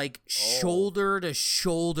is like shoulder to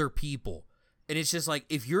shoulder people. And it's just like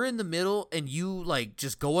if you're in the middle and you like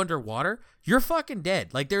just go underwater, you're fucking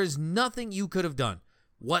dead. Like there is nothing you could have done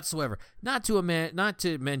whatsoever. Not to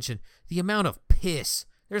mention the amount of piss.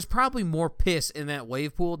 There's probably more piss in that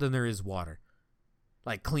wave pool than there is water,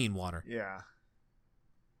 like clean water. Yeah.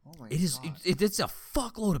 Oh my It is. God. It's a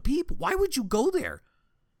fuckload of people. Why would you go there?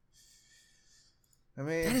 I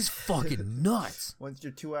mean, That is fucking nuts. Once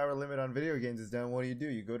your 2-hour limit on video games is done, what do?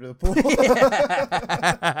 You go to the pool.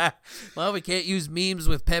 Well, we can't use memes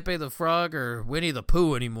with Pepe the Frog or Winnie the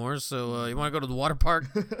Pooh anymore. So you want to go to the water park?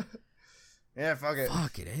 Yeah, fuck it.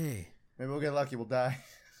 Fuck it, hey. Maybe we'll get lucky. We'll die.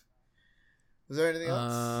 Was there anything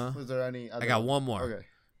else? Was there any other? I got one more. Okay.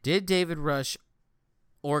 Did David Rush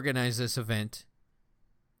organize this event?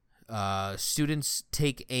 Students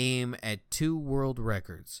take aim at 2 world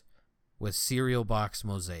records with cereal box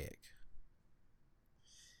mosaic.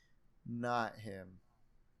 Not him.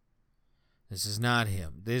 This is not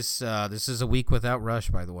him. This is a week without Rush,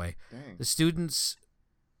 by the way. Dang. The students,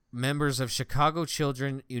 members of Chicago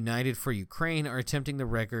Children United for Ukraine, are attempting the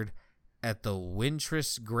record at the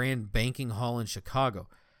Wintrust Grand Banking Hall in Chicago.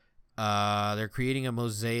 They're creating a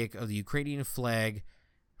mosaic of the Ukrainian flag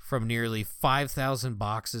from nearly 5,000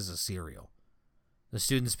 boxes of cereal. The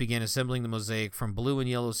students began assembling the mosaic from blue and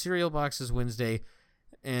yellow cereal boxes Wednesday,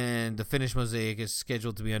 and the finished mosaic is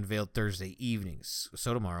scheduled to be unveiled Thursday evenings,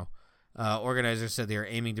 so tomorrow. Organizers said they are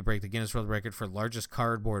aiming to break the Guinness World Record for largest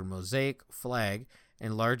cardboard mosaic flag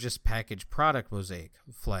and largest packaged product mosaic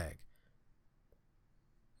flag.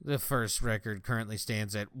 The first record currently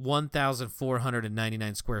stands at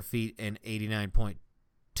 1,499 square feet and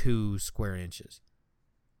 89.2 square inches.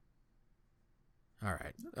 All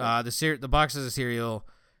right. The boxes of cereal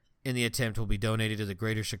in the attempt will be donated to the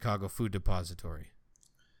Greater Chicago Food Depository.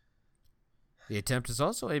 The attempt is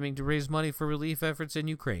also aiming to raise money for relief efforts in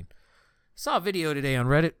Ukraine. Saw a video today on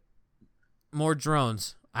Reddit. More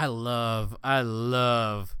drones. I love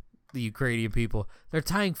the Ukrainian people. They're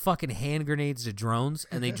tying fucking hand grenades to drones,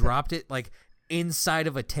 and they dropped it like inside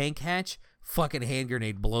of a tank hatch. Fucking hand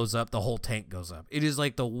grenade blows up. The whole tank goes up. It is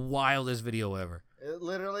like the wildest video ever. It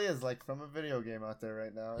literally is like from a video game out there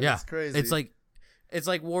right now. Yeah, It's crazy. It's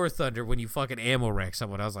like War Thunder when you fucking ammo rack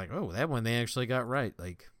someone. I was like, oh, that one they actually got right.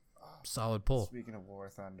 Like, solid pull. Speaking of War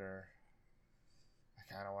Thunder, I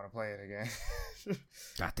kind of want to play it again.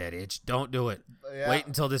 Got that itch. Don't do it. Yeah. Wait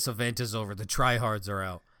until this event is over. The tryhards are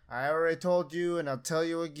out. I already told you, and I'll tell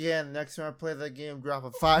you again. Next time I play that game, drop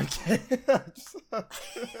a 5K.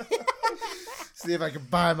 See if I can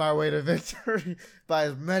buy my way to victory. Buy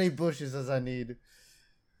as many bushes as I need.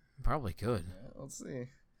 Probably could. Yeah, let's see.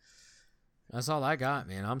 That's all I got,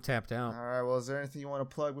 man. I'm tapped out. All right. Well, is there anything you want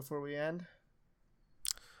to plug before we end?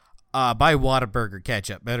 Buy Whataburger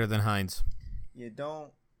ketchup. Better than Heinz. You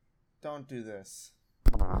don't do this.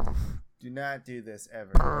 Do not do this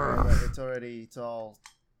ever. Right? It's all.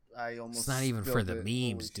 I almost. It's not even for spilled the it.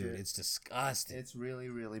 memes, Holy dude. shit. It's disgusting. It's really,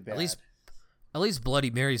 really bad. At least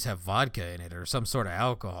Bloody Marys have vodka in it or some sort of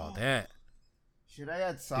alcohol. That. Should I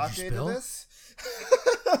add you sake to spill? this?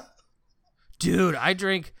 Dude, I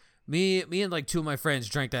drank. Me and like 2 of my friends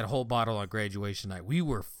drank that whole bottle on graduation night. We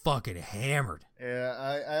were fucking hammered.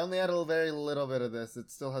 Yeah, I only had a very little bit of this.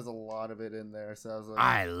 It still has a lot of it in there, so I was like,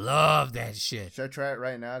 I love that shit. should I try it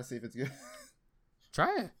right now to see if it's good?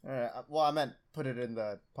 Try it. All right. Well, I meant put it in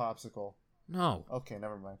the popsicle. No. Okay,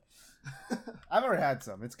 never mind. I've already had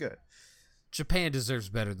some. It's good. Japan deserves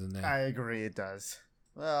better than that. I agree. It does.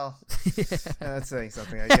 Well, that's saying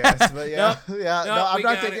something, I guess. But yeah, yeah. No, I'm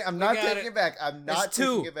not taking. I'm not taking it back. I'm not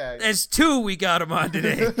taking it back. There's two we got him on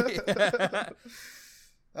today.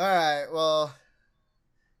 All right. Well,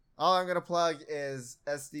 all I'm gonna plug is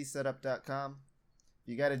sdsetup.com. If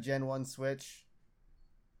you got a Gen 1 Switch,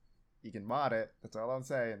 you can mod it. That's all I'm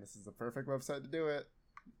saying. This is the perfect website to do it.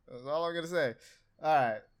 That's all I'm gonna say. All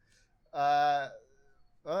right.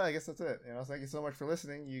 Well, I guess that's it. Thank you so much for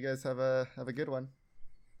listening. You guys have a good one.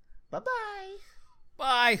 Bye-bye.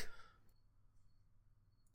 Bye.